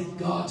pray and get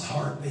God's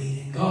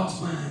heartbeat and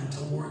God's mind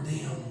toward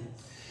them.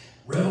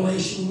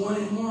 Revelation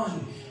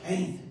 1:1.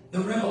 And the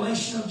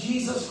revelation of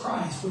Jesus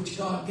Christ, which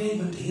God gave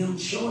unto Him,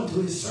 showing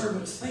to His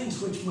servants things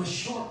which must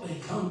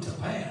shortly come to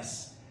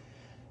pass.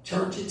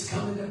 Church, it's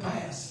coming to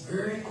pass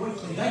very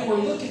quickly. They were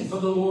looking for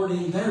the Lord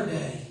in their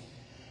day,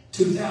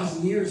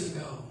 2,000 years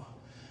ago.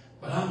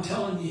 But I'm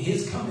telling you,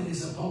 His coming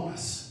is upon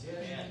us.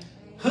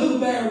 Who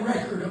bear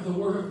record of the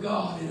Word of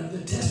God and of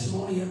the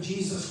testimony of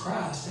Jesus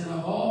Christ and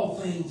of all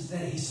things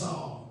that He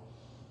saw?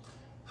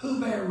 Who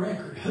bear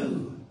record?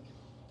 Who?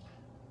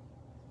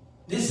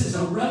 This is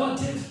a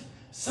relative,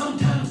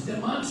 sometimes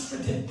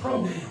demonstrative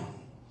pronoun.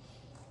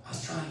 I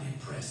was trying to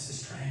impress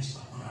this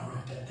translator when I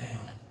wrote that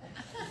down.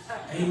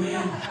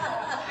 Amen.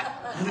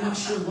 I'm not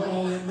sure what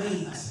all that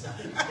means.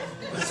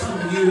 But some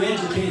of you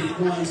educated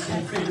ones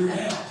can figure it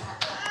out.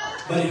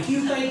 But if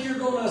you think you're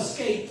going to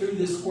escape through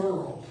this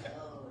world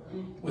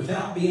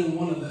without being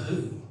one of the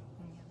who,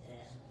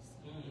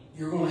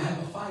 you're going to have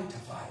a fight to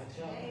fight.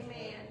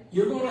 Amen.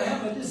 You're going to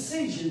have a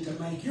decision to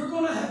make. You're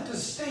going to have to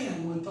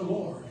stand with the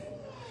Lord.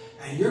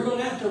 And you're going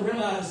to have to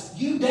realize,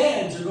 you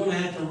dads are going to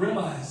have to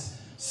realize,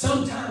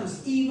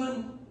 sometimes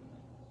even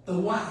the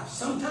wife,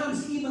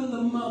 sometimes even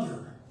the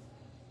mother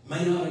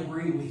may not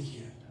agree with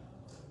you.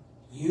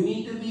 You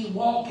need to be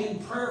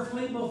walking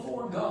prayerfully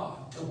before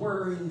God to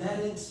where in that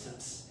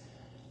instance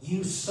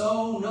you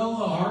so know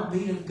the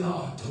heartbeat of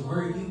God to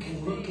where you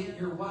can look at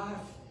your wife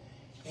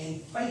in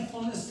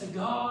faithfulness to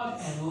God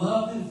and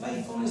love and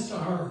faithfulness to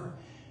her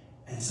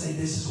and say,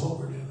 this is what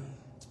we're doing.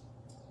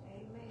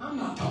 Amen. I'm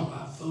not talking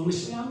about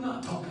foolishly. I'm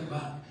not talking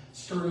about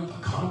stirring up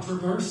a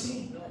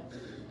controversy.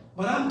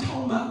 But I'm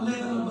talking about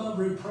living above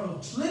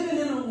reproach. Living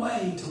in a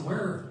way to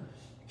where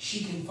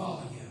she can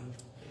follow you.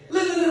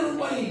 Live it in a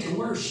way to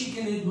where she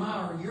can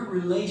admire your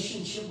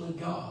relationship with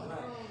God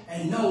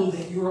and know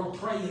that you're a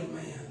praying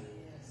man.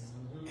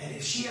 And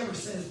if she ever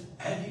says,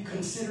 have you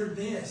considered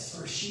this?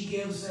 Or she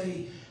gives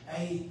a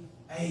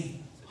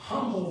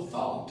humble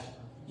thought,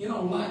 you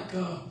know, like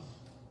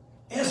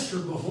Esther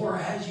before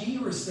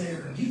Ahasuerus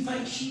there. You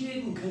think she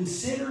didn't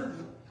consider,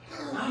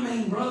 I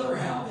mean, brother,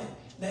 how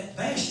that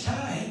Vashti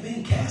had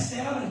been cast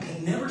out and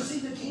could never see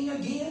the king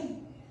again?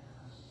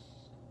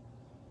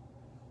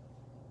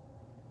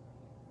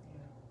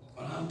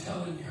 But I'm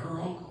telling you, her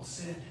uncle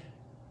said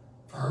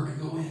for her to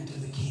go into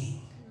the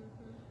king.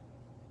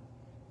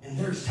 And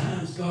there's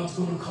times God's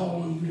going to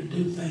call on you to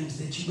do things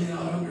that you may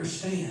not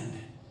understand.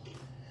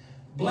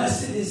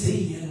 Blessed is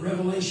he, in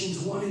Revelations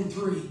 1 and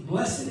 3,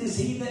 blessed is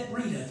he that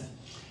readeth,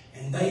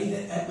 and they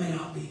that may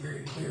not be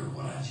very clear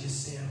what I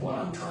just said. What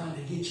I'm trying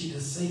to get you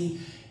to see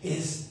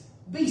is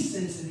be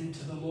sensitive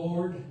to the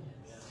Lord.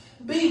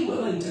 Be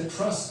willing to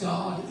trust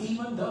God,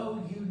 even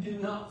though you do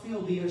not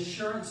feel the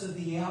assurance of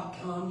the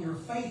outcome. Your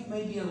faith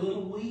may be a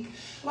little weak.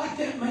 Like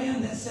that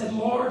man that said,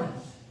 Lord,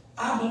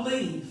 I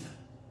believe.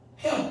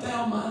 Help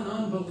thou mine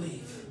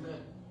unbelief.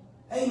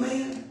 Amen.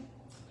 Amen.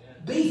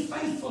 Be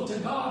faithful to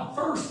God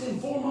first and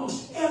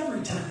foremost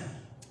every time.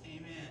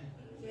 Amen.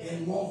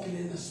 And walking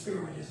in the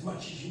Spirit as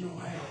much as you know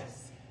how.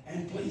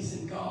 And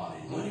pleasing God.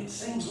 And when it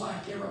seems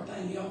like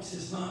everything else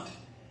is not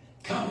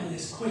coming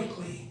as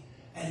quickly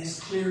and as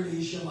clearly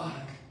as you like,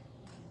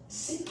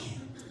 seek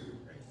Him.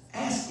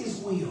 Ask His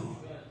will.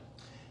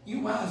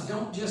 You wives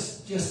don't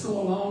just go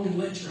along and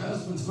let your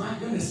husbands, my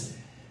goodness,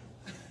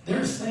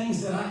 there's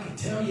things that I could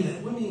tell you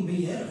that wouldn't even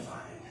be edifying.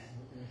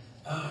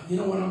 You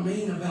know what I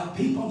mean? About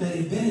people that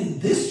have been in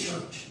this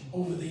church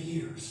over the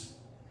years.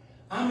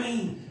 I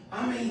mean,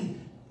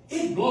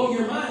 it'd blow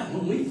your mind.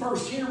 When we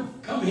first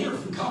come here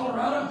from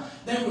Colorado,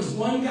 there was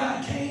one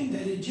guy came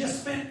that had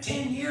just spent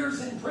 10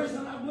 years in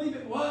prison, I believe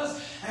it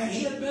was, and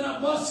he had been a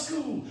bus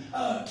school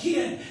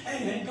kid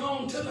and had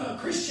gone to the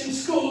Christian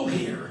school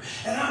here.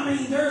 And I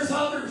mean, there's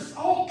others,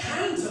 all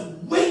kinds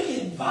of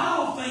wicked,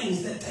 vile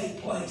things that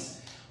take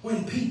place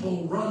when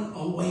people run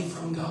away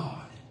from God.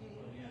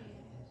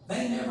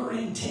 They never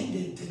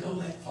intended to go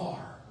that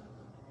far.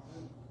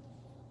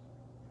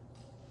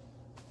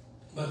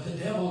 But the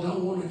devil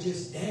don't want to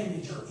just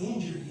damage or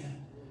injure you.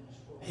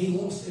 He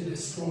wants to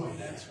destroy you.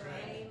 That's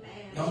right.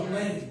 Don't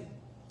let him.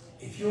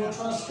 If you'll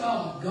trust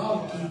God,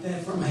 God will keep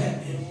that from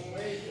happening.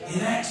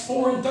 In Acts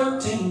 4 and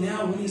 13,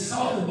 now when he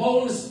saw the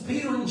boldness of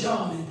Peter and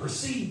John and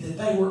perceived that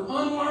they were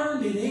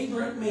unlearned and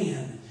ignorant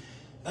men,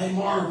 they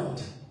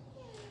marveled.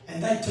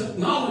 And they took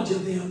knowledge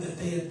of them that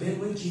they had been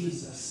with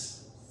Jesus.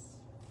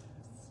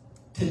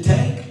 To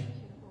take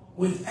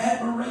with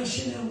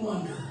admiration and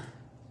wonder,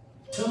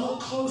 to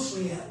look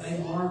closely at, they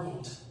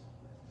marveled.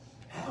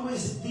 How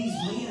is it these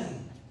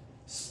men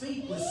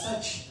speak with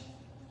such,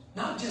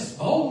 not just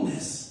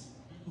boldness,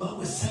 but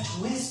with such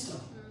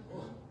wisdom?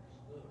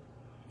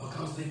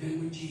 Because they've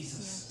been with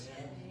Jesus.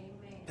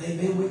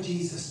 They've been with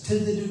Jesus. To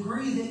the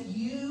degree that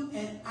you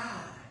and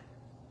I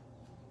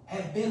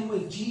have been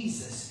with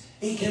Jesus,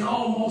 it can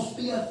almost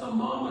be a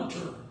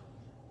thermometer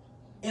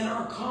in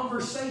our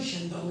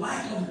conversation, the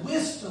lack of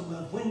wisdom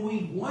of when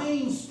we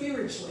wane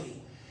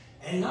spiritually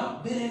and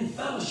not been in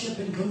fellowship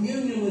and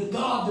communion with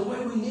God the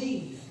way we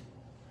need.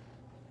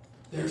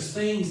 There's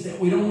things that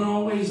we don't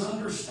always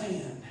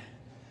understand,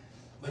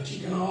 but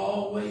you can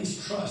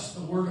always trust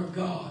the Word of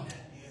God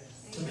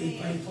to be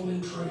faithful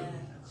and true.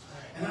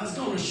 And I was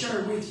going to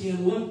share with you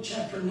in Luke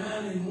chapter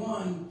 9 and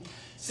 1,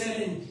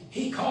 said, and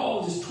he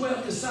called his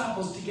 12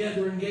 disciples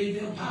together and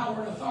gave them power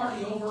and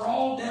authority over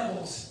all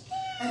devils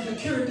and to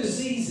cure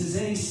diseases.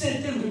 And he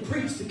sent them to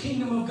preach the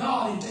kingdom of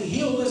God and to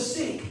heal the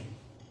sick.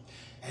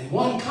 And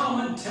one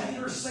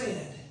commentator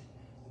said,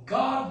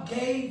 God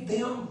gave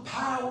them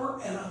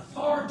power and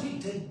authority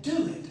to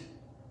do it,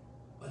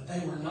 but they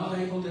were not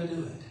able to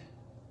do it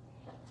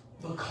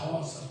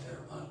because of their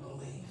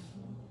unbelief,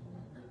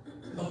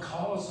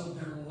 because of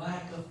their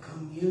lack of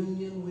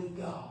communion with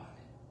God.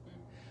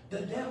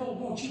 The devil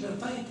wants you to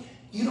think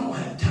you don't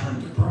have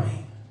time to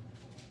pray.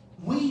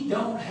 We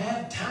don't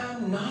have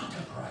time not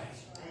to pray.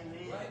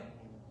 Amen.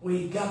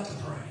 We've got to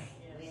pray.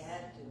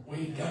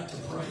 We've got to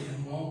pray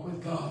and walk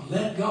with God.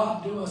 Let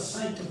God do a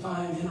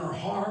sanctifying in our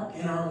heart,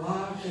 in our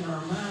life, in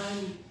our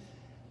mind,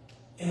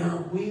 in our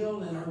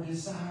will, in our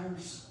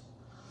desires.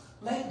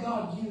 Let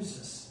God use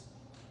us.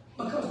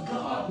 Because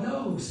God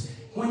knows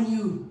when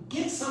you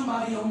get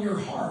somebody on your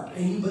heart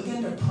and you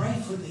begin to pray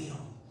for them,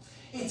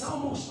 it's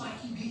almost like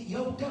you get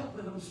yoked up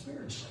with them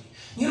spiritually.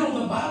 You know,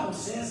 the Bible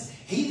says,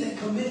 he that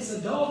commits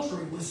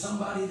adultery with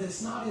somebody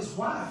that's not his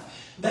wife,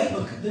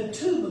 the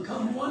two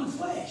become one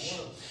flesh.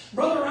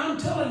 Brother, I'm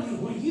telling you,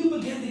 when you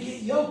begin to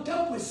get yoked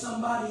up with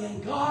somebody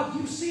and God,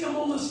 you see them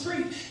on the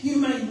street, you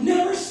may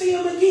never see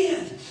them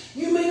again.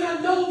 You may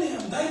not know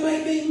them. They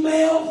may be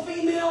male,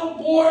 female,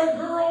 boy,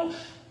 girl,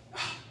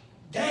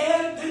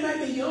 dad. They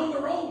may be young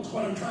or old, is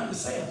what I'm trying to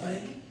say, I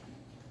think.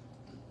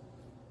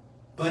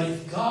 But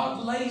if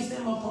God lays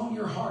them upon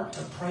your heart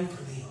to pray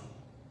for them,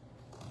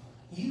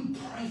 you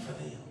pray for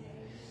them.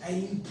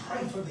 And you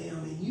pray for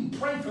them, and you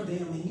pray for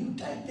them, and you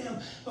take them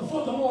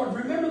before the Lord.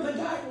 Remember the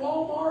guy at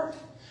Walmart?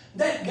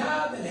 That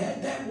guy that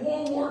had that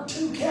World War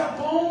II cap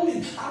on,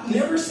 and I've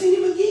never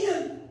seen him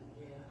again.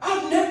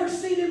 I've never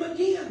seen him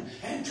again.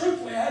 And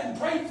truthfully, I hadn't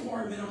prayed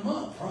for him in a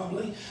month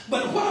probably.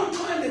 But what I'm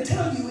trying to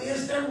tell you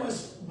is there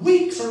was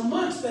weeks or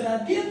months that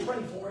I did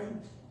pray for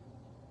him.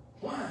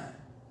 Why?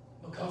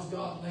 Because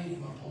God laid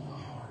him upon my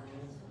heart.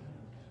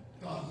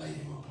 God laid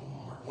him upon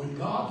my heart. When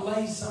God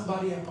lays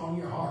somebody upon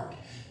your heart,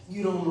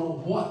 you don't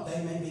know what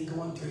they may be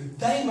going through.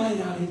 They may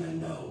not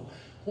even know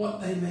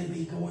what they may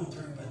be going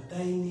through, but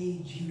they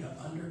need you to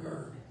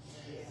undergird.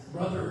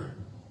 Brother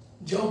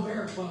Joe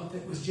Bearclough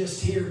that was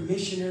just here,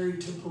 missionary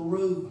to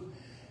Peru,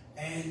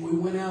 and we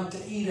went out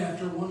to eat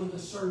after one of the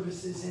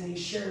services, and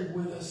he shared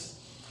with us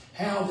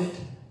how that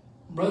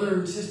Brother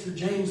and Sister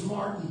James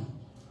Martin,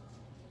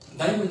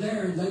 they were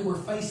there and they were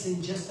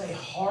facing just a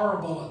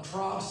horrible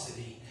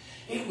atrocity.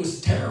 It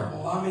was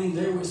terrible. I mean,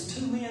 there was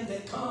two men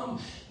that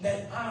come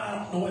that, I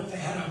don't know if they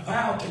had a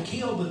vow to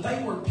kill, but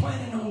they were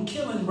planning on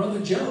killing Brother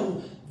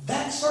Joe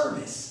that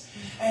service.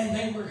 And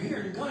they were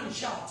hearing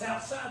gunshots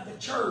outside the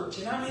church.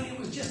 And I mean, it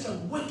was just a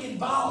wicked,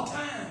 vile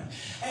time.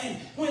 And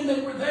when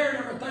they were there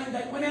and everything,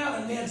 they went out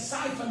and they had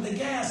siphoned the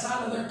gas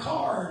out of their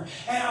car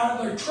and out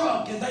of their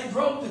truck. And they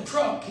drove the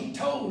truck, he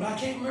told, I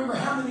can't remember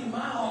how many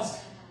miles,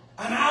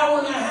 an hour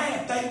and a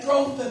half, they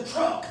drove the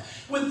truck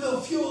with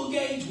the fuel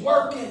gauge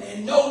working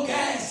and no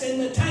gas in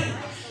the tank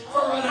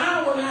for an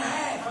hour and a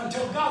half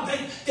until God,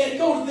 they'd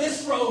go to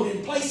this road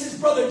in places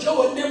Brother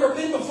Joe had never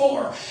been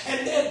before,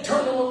 and they'd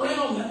turn them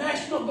around. The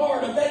National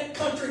Guard of that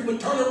country would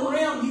turn them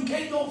around. You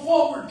can't go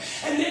forward.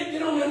 And they'd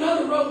get on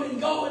another road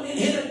and go and then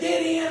hit a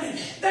dead end. And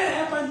that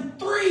happened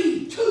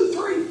 3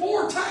 or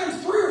 4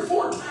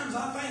 times,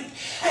 I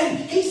think.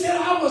 And he said,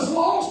 I was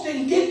lost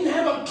and didn't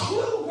have a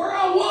clue where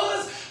I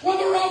was,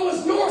 whether I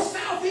was north,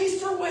 south,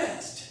 east, or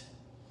west.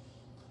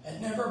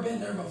 Had never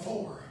been there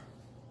before.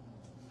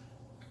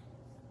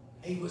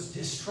 He was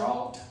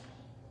distraught.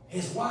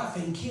 His wife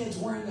and kids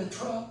were in the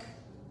truck.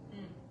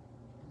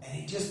 And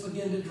he just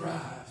began to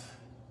drive.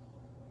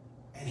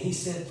 And he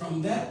said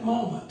from that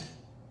moment,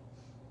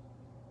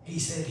 he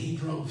said he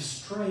drove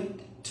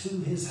straight to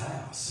his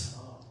house.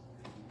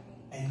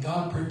 And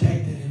God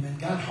protected him and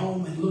got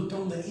home and looked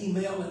on the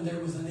email, and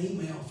there was an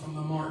email from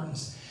the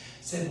Martins.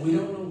 Said, we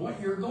don't know what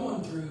you're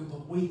going through,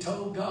 but we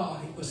told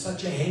God it was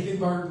such a heavy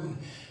burden.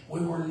 We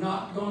were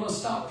not going to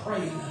stop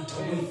praying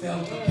until we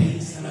felt a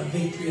peace and a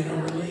victory and a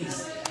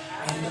release.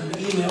 And the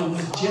email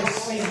was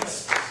just sent,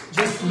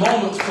 just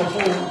moments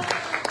before.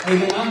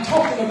 Amen. I'm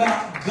talking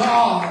about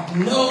God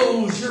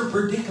knows your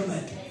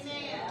predicament.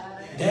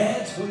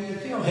 Dads, when you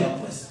feel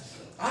helpless,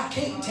 I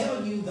can't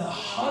tell you the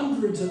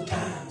hundreds of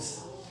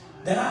times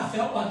that I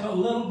felt like a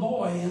little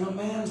boy in a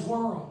man's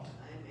world.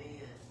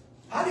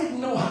 I didn't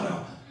know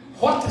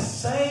what to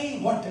say,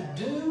 what to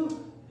do.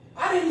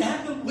 I didn't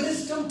have the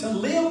wisdom to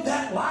live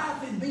that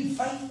life and be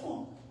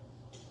faithful.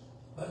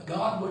 But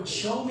God would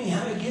show me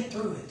how to get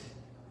through it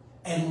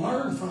and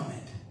learn from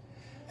it.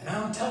 And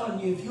I'm telling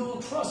you, if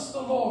you'll trust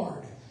the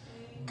Lord,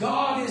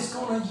 God is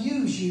going to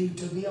use you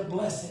to be a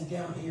blessing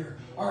down here,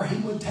 or He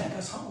would take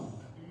us home.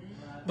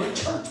 But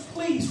church,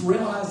 please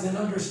realize and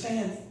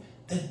understand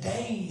the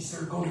days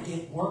are going to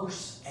get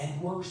worse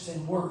and worse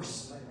and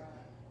worse.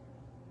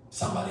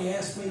 Somebody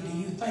asked me, do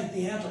you think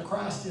the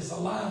Antichrist is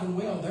alive and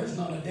well? There's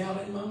not a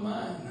doubt in my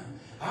mind.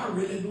 I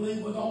really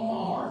believe with all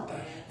my heart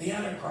that the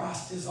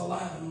Antichrist is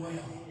alive and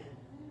well.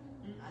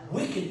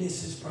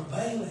 Wickedness is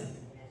prevailing.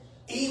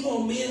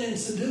 Evil men and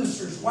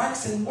seducers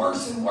waxing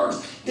worse and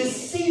worse,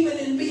 deceiving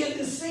and being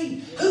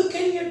deceived. Who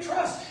can you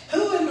trust?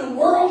 Who in the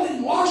world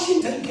in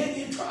Washington can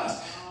you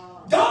trust?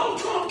 Donald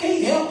Trump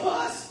can't help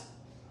us.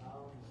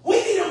 We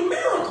need a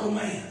miracle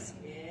man.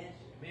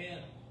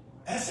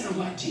 That sounds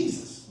like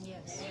Jesus.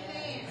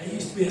 There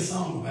used to be a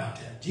song about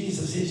that.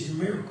 Jesus is your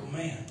miracle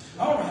man.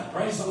 All right,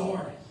 praise the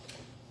Lord.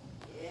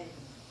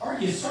 Are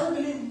you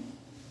serving Him?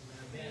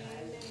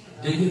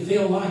 Do you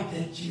feel like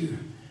that you're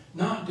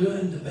not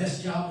doing the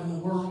best job in the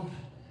world?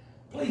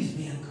 Please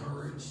be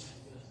encouraged.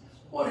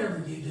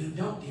 Whatever you do,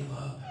 don't give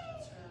up.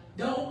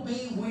 Don't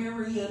be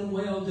weary in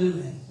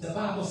well-doing. The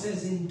Bible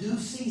says in due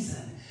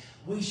season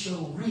we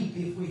shall reap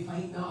if we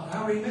faint not.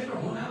 I remember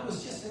when I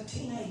was just a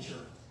teenager.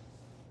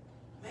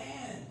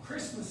 Man,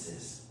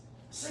 Christmases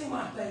seemed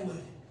like they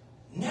would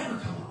never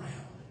come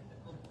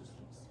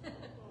around.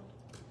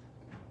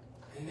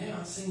 And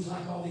now it seems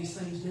like all these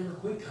things never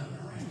quit coming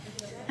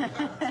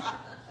around.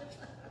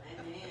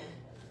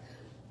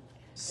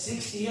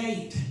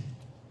 68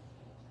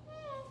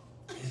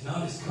 is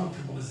not as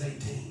comfortable as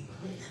 18.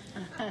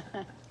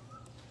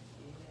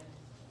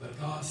 But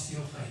God's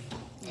still faithful.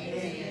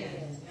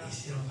 Amen. He's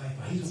still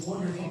faithful. He's a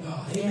wonderful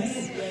God.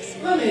 Amen. Yes.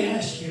 Let me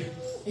ask you,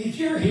 if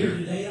you're here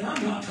today, and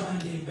I'm not trying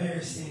to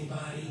embarrass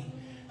anybody,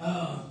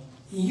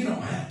 you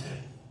don't have to.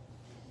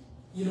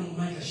 You don't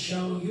make a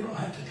show. You don't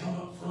have to come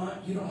up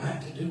front. You don't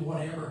have to do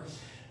whatever.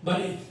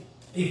 But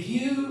if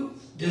you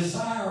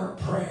desire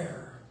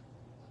prayer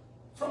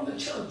from the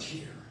church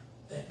here,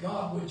 that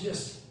God would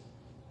just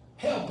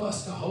help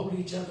us to hold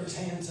each other's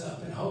hands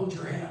up and hold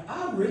your hand up.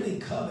 I really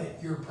covet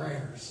your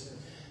prayers.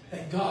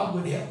 That God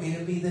would help me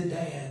to be the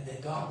dad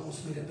that God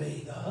wants me to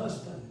be, the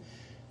husband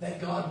that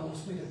God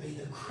wants me to be,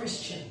 the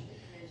Christian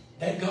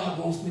that God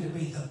wants me to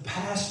be, the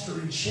pastor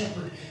and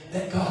shepherd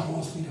that God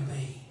wants me to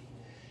be.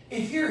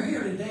 If you're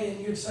here today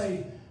and you'd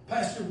say,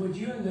 Pastor, would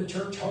you in the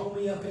church hold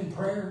me up in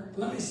prayer?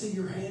 Let me see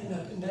your hand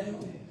up and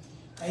down.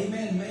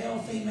 Amen. Male,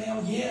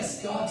 female.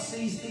 Yes, God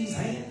sees these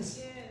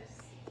hands.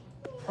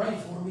 Pray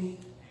for me.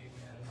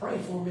 Pray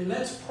for me.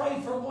 Let's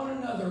pray for one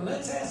another.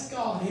 Let's ask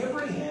God,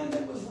 every hand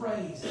that was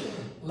raised,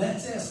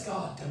 let's ask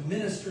God to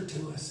minister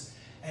to us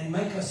and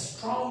make us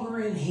stronger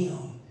in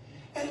Him.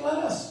 And let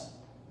us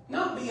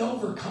not be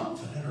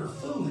overconfident or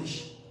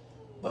foolish,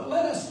 but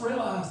let us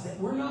realize that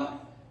we're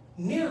not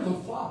near the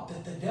flock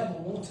that the devil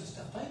wants us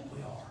to think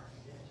we are.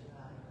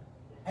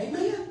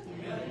 Amen?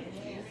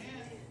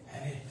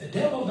 And if the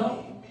devil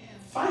don't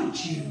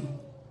fight you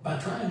by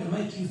trying to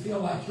make you feel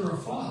like you're a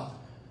flock,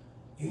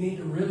 you need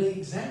to really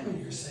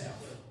examine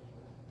yourself.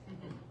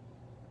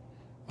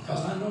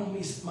 Because I know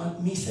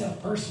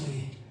myself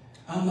personally,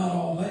 I'm not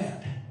all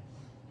that.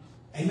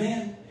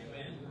 Amen?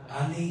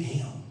 I need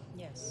Him.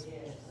 Yes.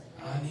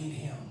 I need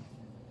Him.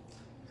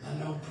 I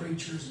know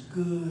preachers,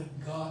 good,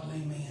 godly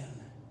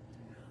men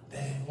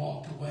that have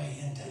walked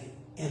away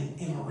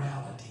into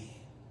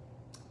immorality.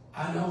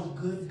 I know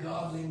good,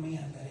 godly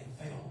men that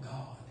have failed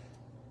God.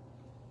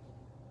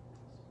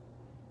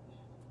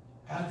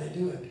 How'd they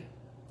do it?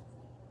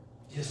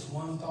 Just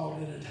one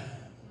thought at a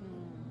time.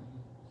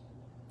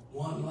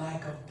 One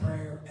lack of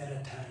prayer at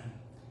a time.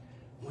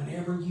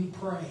 Whenever you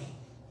pray,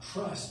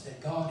 trust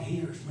that God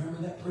hears.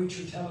 Remember that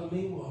preacher telling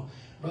me, well,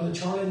 Brother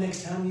Charlie,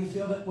 next time you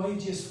feel that way,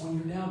 just when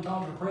you're down to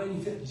altar praying,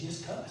 you feel,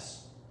 just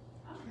cuss.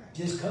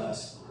 Just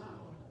cuss.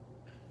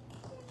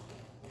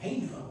 He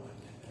knew I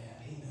wouldn't do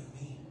that. He knew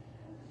me.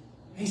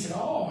 He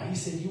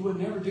said, you would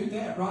never do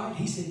that, right?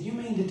 He said, you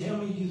mean to tell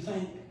me you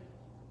think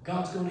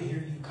God's going to hear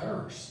you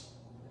curse,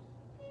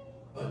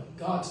 but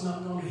God's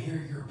not going to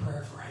hear your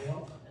prayer for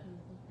help?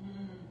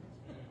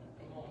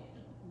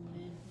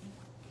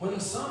 When a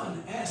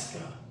son asks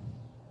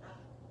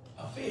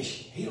a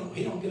fish, he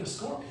don't get a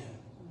scorpion.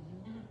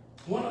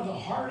 One of the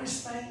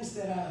hardest things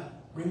that I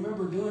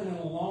remember doing in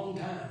a long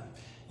time.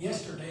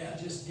 Yesterday, I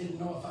just didn't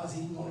know if I was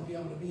even going to be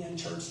able to be in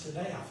church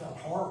today. I felt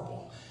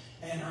horrible.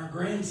 And our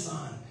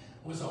grandson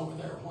was over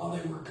there while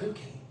they were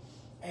cooking.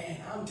 And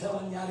I'm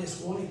telling you, I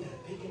just wanted to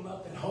pick him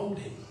up and hold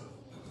him.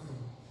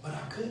 But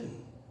I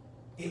couldn't.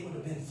 It would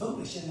have been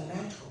foolish in the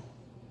natural.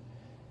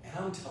 And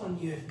I'm telling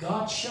you, if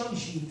God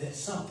shows you that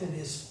something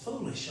is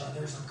foolish or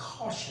there's a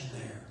caution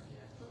there,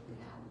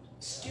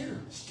 steer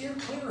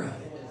clear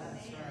of it.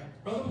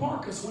 Brother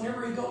Marcus,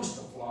 whenever he goes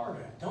to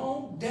Florida,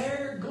 don't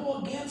dare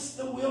go against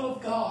the will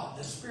of God,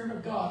 the Spirit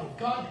of God. If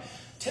God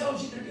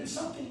tells you to do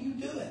something, you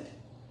do it.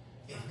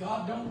 If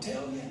God don't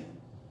tell you,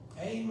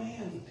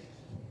 amen.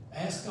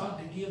 Ask God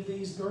to give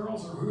these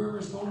girls or whoever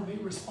is going to be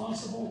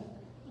responsible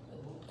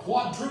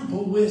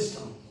quadruple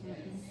wisdom.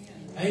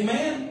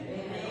 Amen?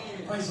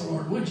 Praise the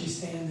Lord. Would you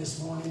stand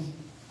this morning?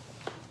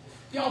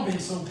 Y'all been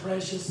so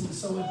precious and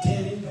so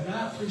attentive, and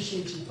I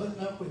appreciate you putting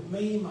up with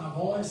me, my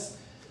voice,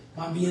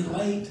 my being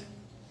late.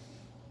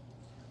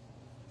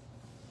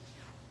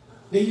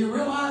 Do you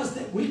realize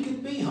that we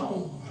could be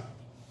home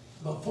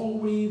before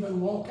we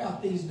even walk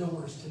out these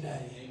doors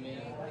today?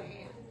 Amen.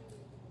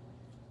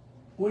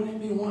 Wouldn't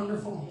it be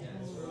wonderful?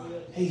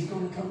 He's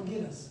going to come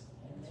get us.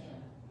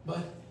 But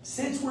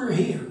since we're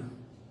here,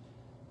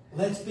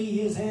 let's be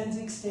His hands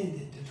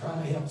extended to try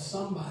to help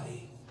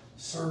somebody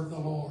serve the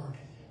Lord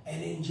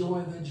and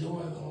enjoy the joy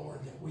of the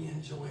Lord that we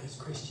enjoy as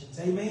Christians.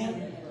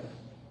 Amen?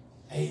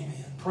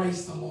 Amen.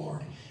 Praise the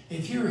Lord.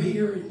 If you're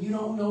here and you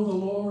don't know the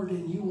Lord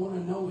and you want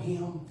to know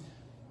Him,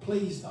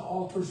 please, the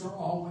altars are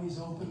always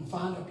open.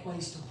 Find a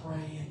place to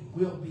pray, and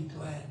we'll be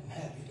glad and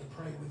happy to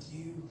pray with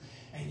you.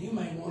 And you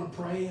may want to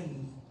pray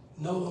and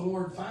know the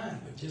Lord fine,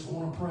 but just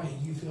want to pray.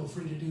 You feel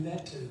free to do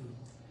that too.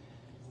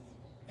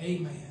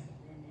 Amen.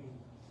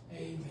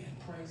 Amen.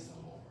 Praise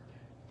the Lord.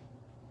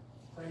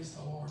 Praise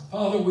the Lord.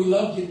 Father, we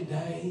love you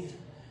today.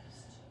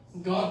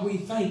 God, we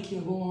thank you,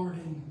 Lord,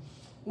 and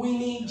we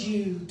need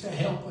you to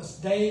help us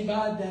day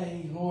by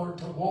day, Lord,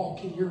 to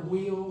walk in your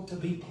will, to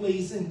be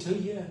pleasing to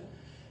you,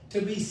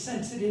 to be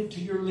sensitive to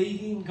your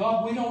leading.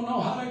 God, we don't know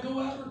how to go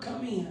out or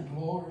come in,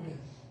 Lord.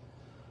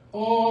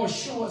 Oh,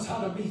 show us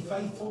how to be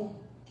faithful.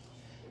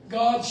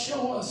 God,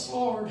 show us,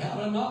 Lord, how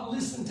to not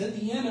listen to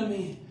the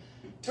enemy,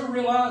 to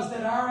realize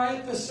that our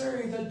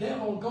adversary, the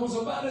devil, goes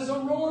about as a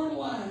roaring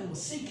lion,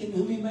 seeking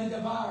whom he may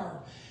devour.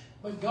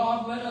 But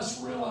God, let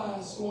us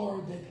realize,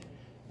 Lord, that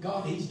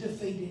God, he's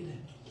defeated.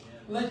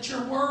 Let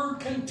your word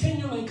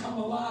continually come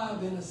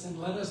alive in us, and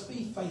let us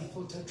be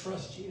faithful to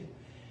trust you.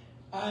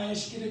 I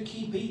ask you to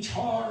keep each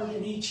heart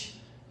and each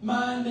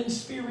mind and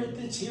spirit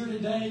that's here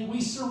today. We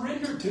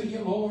surrender to you,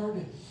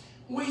 Lord.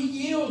 We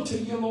yield to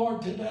you,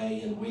 Lord,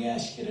 today, and we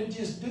ask you to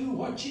just do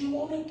what you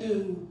want to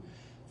do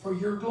for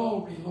your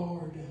glory,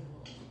 Lord.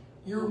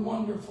 You're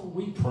wonderful.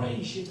 We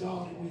praise you,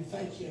 God, and we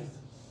thank you.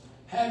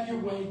 Have your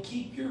way.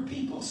 Keep your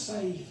people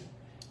safe.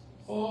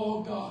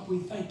 Oh, God, we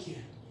thank you.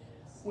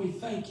 We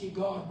thank you,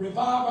 God.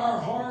 Revive our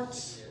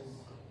hearts.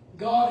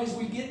 God, as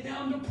we get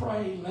down to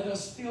pray, let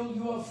us feel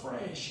you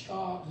afresh,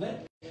 God.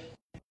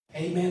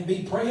 Amen.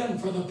 Be praying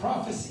for the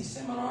prophecy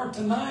seminar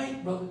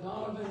tonight. Brother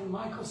Donovan and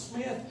Michael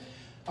Smith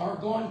are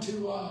going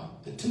to,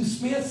 the two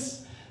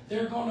Smiths,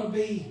 they're going to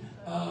be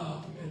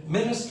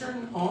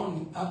ministering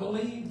on, I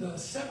believe, the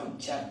 7th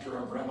chapter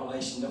of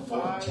Revelation, the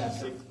 4th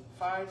chapter.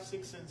 5,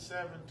 6, and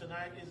 7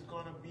 tonight is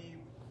going to be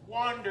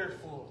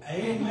wonderful.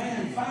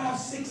 Amen. 5,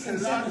 6, and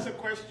 7. Lots of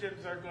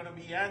questions are going to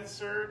be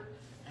answered,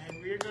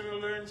 and we're going to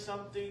learn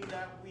something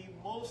that we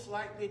most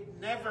likely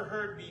never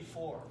heard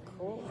before.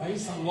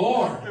 Praise the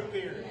Lord.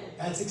 Prepared.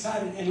 That's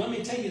exciting. And let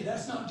me tell you,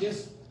 that's not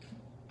just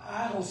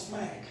idle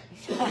smack.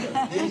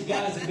 These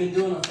guys have been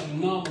doing a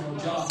phenomenal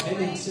job. They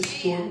and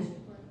Sister Jordon.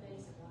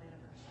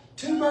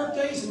 2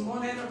 birthdays and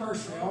 1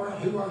 anniversary. All right,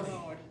 who are they?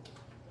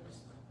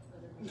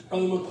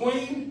 Brother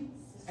McQueen,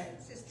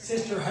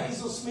 Sister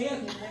Hazel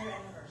Smith,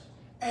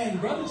 and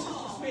Brother and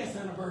Sister Smith's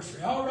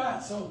anniversary. All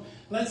right, so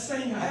let's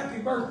sing a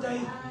happy birthday.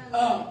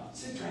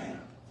 Sister Hannah.